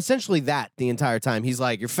 But it's essentially that the entire time. He's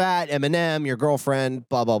like, "You're fat, Eminem, your girlfriend,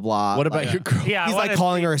 blah blah blah." What about Like, your girl? yeah, I He's like wanna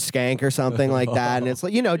calling see- her a skank or something like that, and it's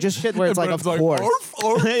like just shit where it's like, of Brendan's course. "Orf,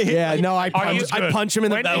 orf." Yeah, no, I Are you- punch him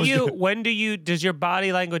in the. When do you? Does your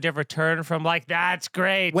body language ever turn from like that's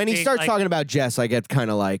great? When he being starts like, talking about Jess, I get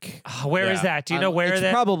kind of like. Where is Yeah. that? Do you know where it's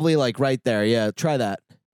that? probably like right there. Yeah, try that.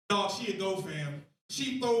 Dog, she a go fam.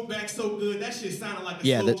 She throw back so good, that shit sounded like a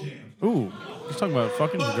Yeah, slow that- jam. Ooh, he's talking about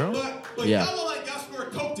fucking the girl. But Yeah. y'all look like y'all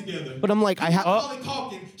squirt coke together. But I'm like, I have. Y'all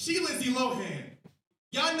talking. She Lindsay Lohan.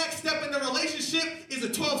 Y'all next step in the relationship is a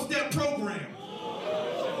 12-step program.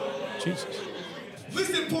 Jesus.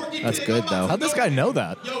 Listen, Porky That's Pig, good, I'm about though. to How'd this go guy there. know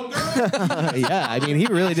that? Yo, girl, Yeah, I mean, he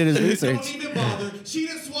really did his research. don't even bother. She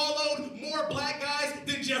done swallowed more black guys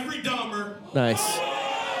than Jeffrey Dahmer. Nice.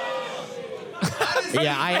 I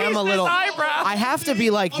Yeah, I am Raise a this little. eyebrow. I have to be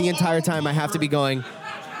like the entire time. I have to be going.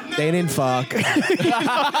 They didn't fuck.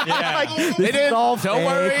 Yeah. They didn't. All Don't fake.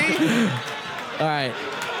 worry. All right.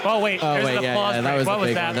 Oh wait. Oh there's wait, the yeah, pause yeah. That break. was What a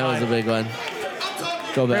big that? one. That was a big one. I'm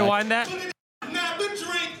talking Go back. Rewind that. not the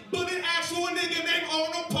drink, but an actual nigga named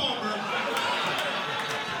Arnold Palmer.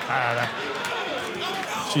 I don't know.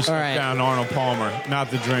 She stuck right. down Arnold Palmer, not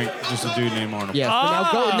the drink, just a dude named Arnold.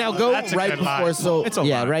 Yeah. so now go that's a right good before. line. So It's a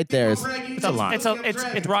yeah, line. right there. It's a line.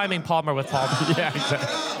 It's rhyming Palmer with Palmer. Yeah,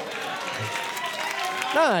 exactly.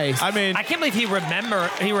 Nice. I mean, I can't believe he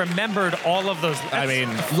remembered all of those. I mean,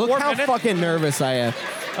 Look 4 how minutes? fucking nervous I am.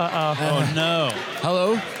 oh no.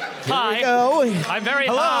 hello. Hi. Go. I'm very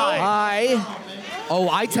high. Hi. Oh,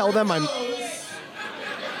 I tell them I'm. A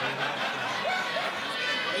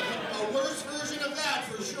worse version of that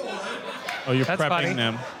for sure. Oh, you're That's prepping funny.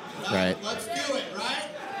 them. Right. Let's do it, right?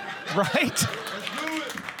 Right? Let's do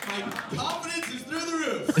it. My confidence is through the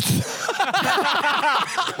roof.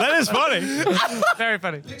 That is funny. Very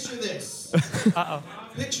funny. Picture this. Uh-oh.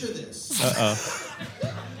 Picture this.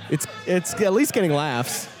 It's at least getting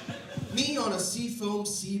laughs. Me on a seafoam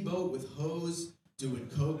sea boat with hose, doing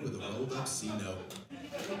coke with a rolled up C note.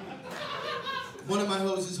 One of my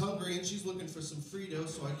hoes is hungry and she's looking for some Frito,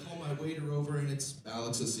 so I call my waiter over and it's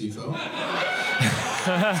Alex a seafoam.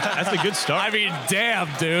 That's a good start. I mean, damn,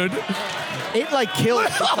 dude. It like killed.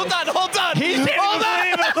 Hold on. Hold on.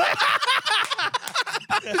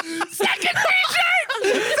 Second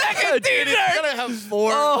t-shirt. Gonna have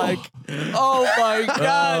 4 Oh my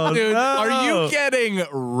God, dude. no. Are you getting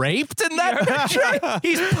raped in that picture?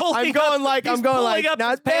 He's pulling I'm going up, like he's I'm going pulling like up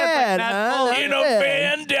not his pants bad, like huh? full. Not In a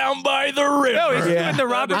bad. van down by the river. No, he's Yeah. doing the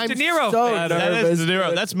Robert I'm De Niro so face. That nervous. is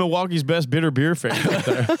zero. That's Milwaukee's best bitter beer face right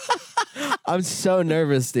there. I'm so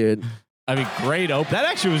nervous, dude. I mean, great open. That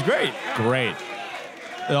actually was great. Great.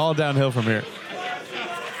 It all downhill from here.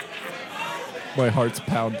 My heart's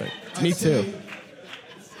pounding. Me too.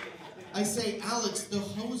 I say, Alex, the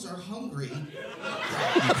hoes are hungry.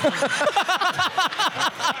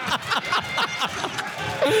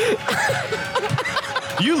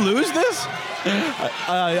 You lose this?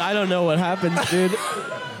 I don't know what happened, dude.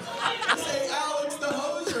 I say, Alex, the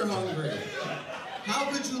hoes are hungry.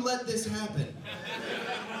 How could you let this happen?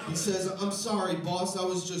 He says, I'm sorry, boss. I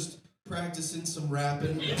was just practicing some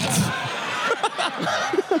rapping.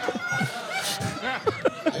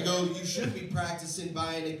 I go, you should be practicing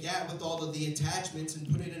buying a gat with all of the attachments and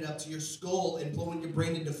putting it up to your skull and blowing your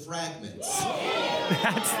brain into fragments.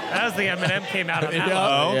 That was the Eminem came out on that one.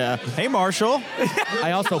 Oh. Yeah. Hey, Marshall.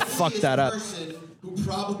 I also Pussy fucked is that a up. person who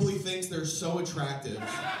probably thinks they're so attractive.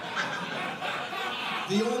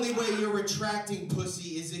 The only way you're attracting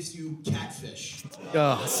pussy is if you catfish.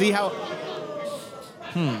 Ugh, see how?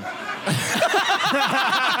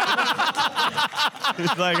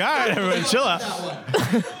 It's like, all right, everyone, chill out. That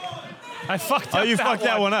one. I fucked up Oh, you fucked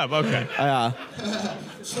that one up. Okay.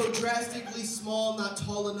 So drastically small, not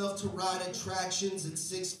tall enough to ride attractions at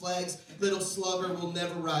Six Flags, little slugger will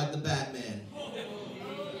never ride the Batman.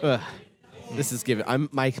 This is giving.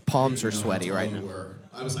 My palms are sweaty right now.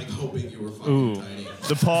 I was like hoping you were fucking Ooh. tiny.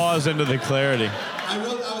 The pause into the clarity. I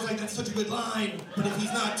was like, that's such a good line, but if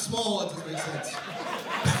he's not small, it doesn't make sense.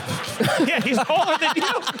 Yeah, he's taller than you.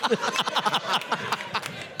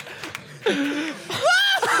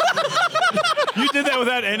 You did that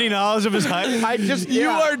without any knowledge of his height? You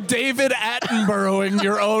are David Attenboroughing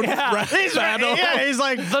your own rap battle. Yeah, he's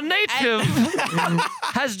like, The native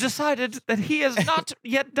has decided that he has not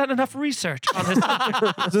yet done enough research on his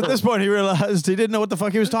subject. so at this point, he realized he didn't know what the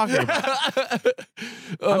fuck he was talking about.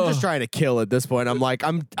 I'm just trying to kill at this point. I'm like,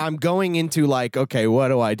 I'm going into like, okay, what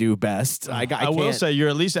do I do best? I will can't- say, you're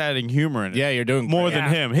at least adding humor in it. Yeah, you're doing more great. than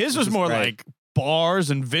him. His was more great. like bars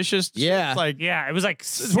and vicious. Yeah. It's like, Yeah, it was like We're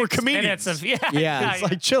 6 comedians. minutes of Yeah. it's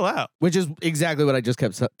like, chill out. which is exactly what I just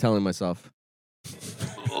kept telling myself.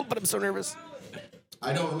 Oh, but I'm so nervous.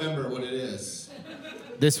 I don't remember what it is.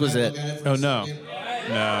 This was Can I it. look at for Oh, a no. second? No. Does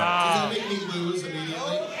that make me lose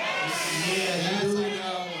immediately? Yeah, that's no.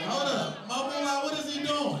 Hold up. Momola, what is he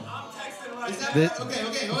doing? I'm texting right now. The- Okay,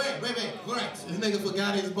 wait. All right. This nigga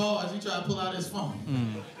forgot his balls. He tried to pull out his phone.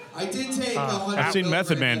 I did take 100 I've seen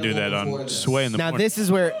Method Man do that before on this. Sway in the Now morning. this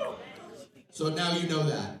is where So now you know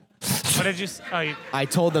that. What did you? I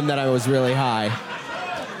told them that I was really high.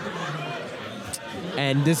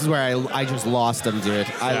 And this is where I just lost them, dude.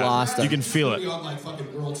 I Yeah. lost them. You can feel Be it. on like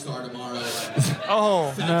fucking World Star tomorrow.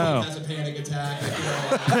 Oh Fat no. kid has a panic attack.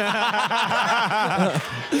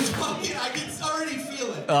 I can already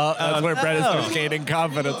feel it. That's where Brett is gaining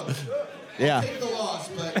confidence. Yeah. Take the loss,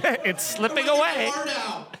 but it's slipping I'm gonna away. get hard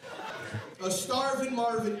out. A starving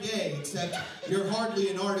Marvin Gaye, except you're hardly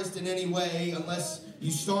an artist in any way unless you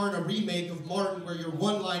star in a remake of Martin where your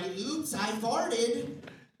one line, oops, I farted.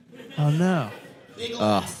 Oh, no. Big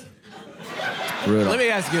laugh. Brutal. Let me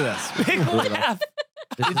ask you this. Big laugh.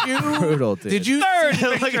 Did you Brutal, dude. Did you Third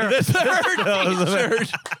Look at this.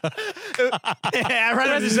 Yeah,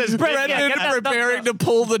 right. It says Brendan preparing to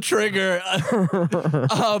pull the trigger?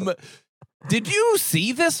 Did you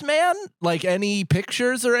see this man? Like any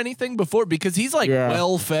pictures or anything before? Because he's like Yeah.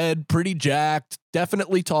 well fed, pretty jacked,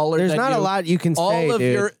 definitely taller. There's than not you. a lot you can All say, of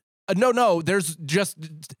dude. your no. There's just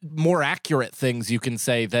more accurate things you can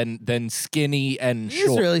say than skinny and He's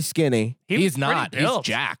short. really skinny. He was He's pretty not. He's built.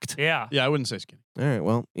 jacked. Yeah. Yeah, I wouldn't say skinny. All right,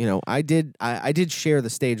 well, I did share the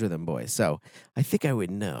stage with him, boys, so I think I would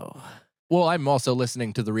know. Well, I'm also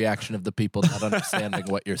listening to the reaction of the people not understanding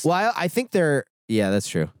what you're saying. Well, I think they're Yeah, that's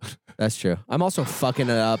true. That's true. I'm also fucking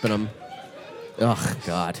it up, and I'm. Oh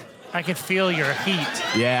God. I could feel your heat.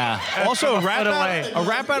 Yeah. Also, From a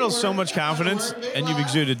rap battle is so much confidence, and you've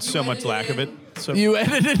exuded so much lack of it. So You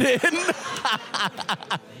edited it in.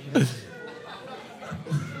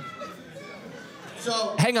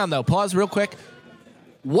 So Hang on though. Pause real quick.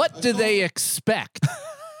 What do they expect?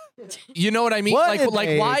 You know what I mean? What like did like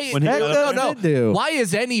they why? When he expect? got No, up no, They do. Why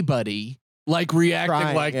is anybody like reacting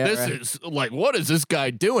Trying, like yeah, this right. is like what is this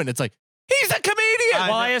guy doing? It's like he's a comedian.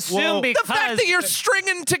 Well, I assume the because fact that you're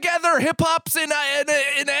stringing together hip hops in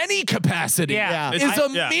any capacity Yeah. is I- a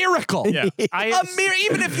yeah. miracle. Yeah.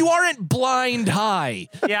 Even if you aren't blind high.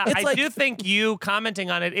 Yeah, It's I like- do think you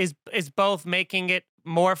commenting on it is both making it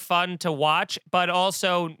more fun to watch, but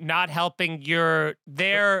also not helping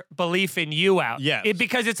their belief in you out. Yes.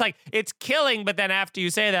 Because it's like it's killing, but then after you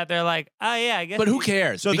say that, they're like, oh yeah, I guess. But who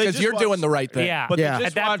cares? So they because just you're watched- doing the right thing. Yeah, But Yeah. they at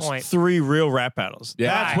just that watched point. 3 real rap battles. Yeah.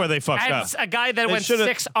 That's where they fucked and up. a guy that They went should've-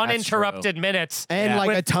 6 uninterrupted minutes. And Yeah.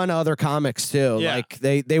 like a ton of other comics too. Yeah. Like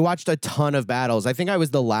they watched a ton of battles. I think I was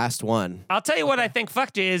the last one. I'll tell you what I think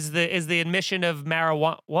fucked you is the admission of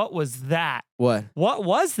marijuana. What was that? What? What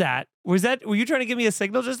was that? Were you trying to give me a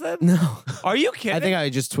signal just then? No. Are you kidding? I think I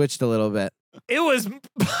just twitched a little bit. it was.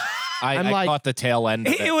 I I'm like- caught the tail end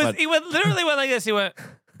of it. It was. but He literally went like this. He went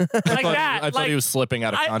like that. I thought like, he was slipping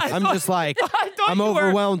out of I context. I'm thought- just like I thought I'm you were-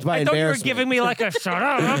 overwhelmed by I thought you were embarrassment. giving me like a shut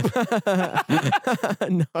up.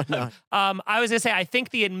 No. I was gonna say I think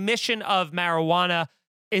the admission of marijuana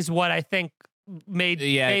is what I think made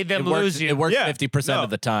them it works, lose you. It works Yeah. 50% of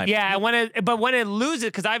the time. Yeah, but when it loses,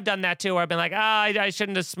 because I've done that too, where I've been like, I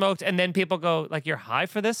shouldn't have smoked, and then people go like, "You're high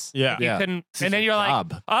for this." Yeah. you Yeah. couldn't, This and is then your you're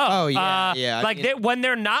job. like, Oh, yeah, yeah, I Like can't- when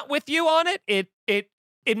they're not with you on it,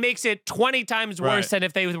 it makes it 20 times worse Right. than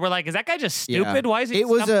if they were like, "Is that guy just Yeah. stupid? Why is he?" It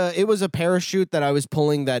was a parachute that I was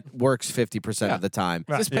pulling that works 50% of the time.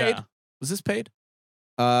 Was this paid? Yeah. Was this paid?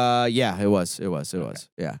 Yeah, it was.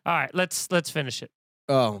 Yeah. All right, let's finish it.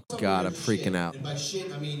 Oh God, I'm freaking out. And by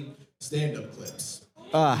shit, I mean stand-up clips.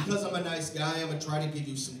 Ah. Because I'm a nice guy, I'm gonna try to give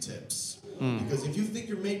you some tips. Because if you think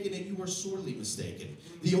you're making it, you are sorely mistaken.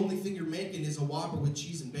 The only thing you're making is a Whopper with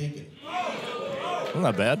cheese and bacon. Well,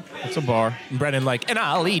 not bad. It's a bar. And Brennan like, and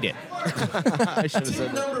I'll eat it.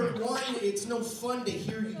 Tip number 1, it's no fun to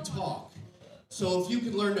hear you talk. So if you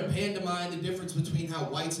could learn to pantomime the difference between how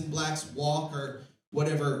whites and blacks walk or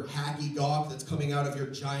whatever hacky gawk that's coming out of your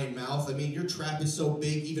giant mouth, I mean, your trap is so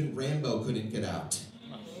big, even Rambo couldn't get out.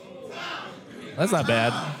 That's not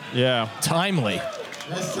bad. Yeah. Timely.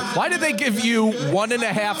 Why did they give you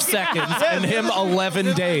 1.5 seconds and him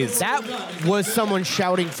 11 days? That was someone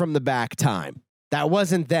shouting from the back time. That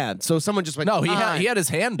wasn't them. So someone just went, No, he had his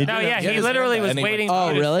hand. No, yeah, had he his literally hand was and he waiting Oh, for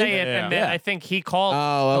you to really? say it, and then Yeah. I think he called.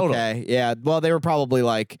 Oh, okay. Yeah. Well, they were probably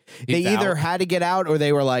like, they He's either out. had to get out or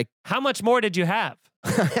they were like, How much more did you have? I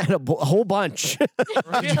had a whole bunch.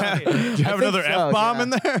 Do you have another so, F-bomb yeah. in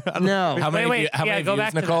there? I don't- No. How many? Wait, how yeah, many go views,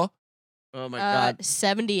 back to Nicole? Oh my God.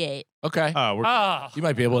 78. Okay, Oh, we're Oh, you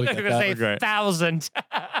might be able to I get was gonna say that. great. 1,000.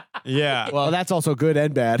 yeah. Well, that's also good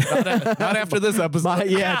and bad. Not after this episode.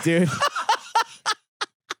 Yeah, dude.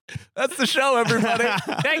 That's the show, everybody.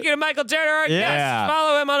 Thank you to Michael Turner, our Yeah. guest.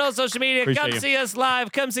 Follow him on all social media. Appreciate come you. see us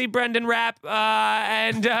live. Come see Brendan rap.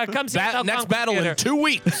 And come see us Next battle in 2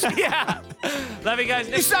 weeks. Yeah. Love you guys.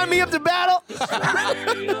 You signed me up to battle?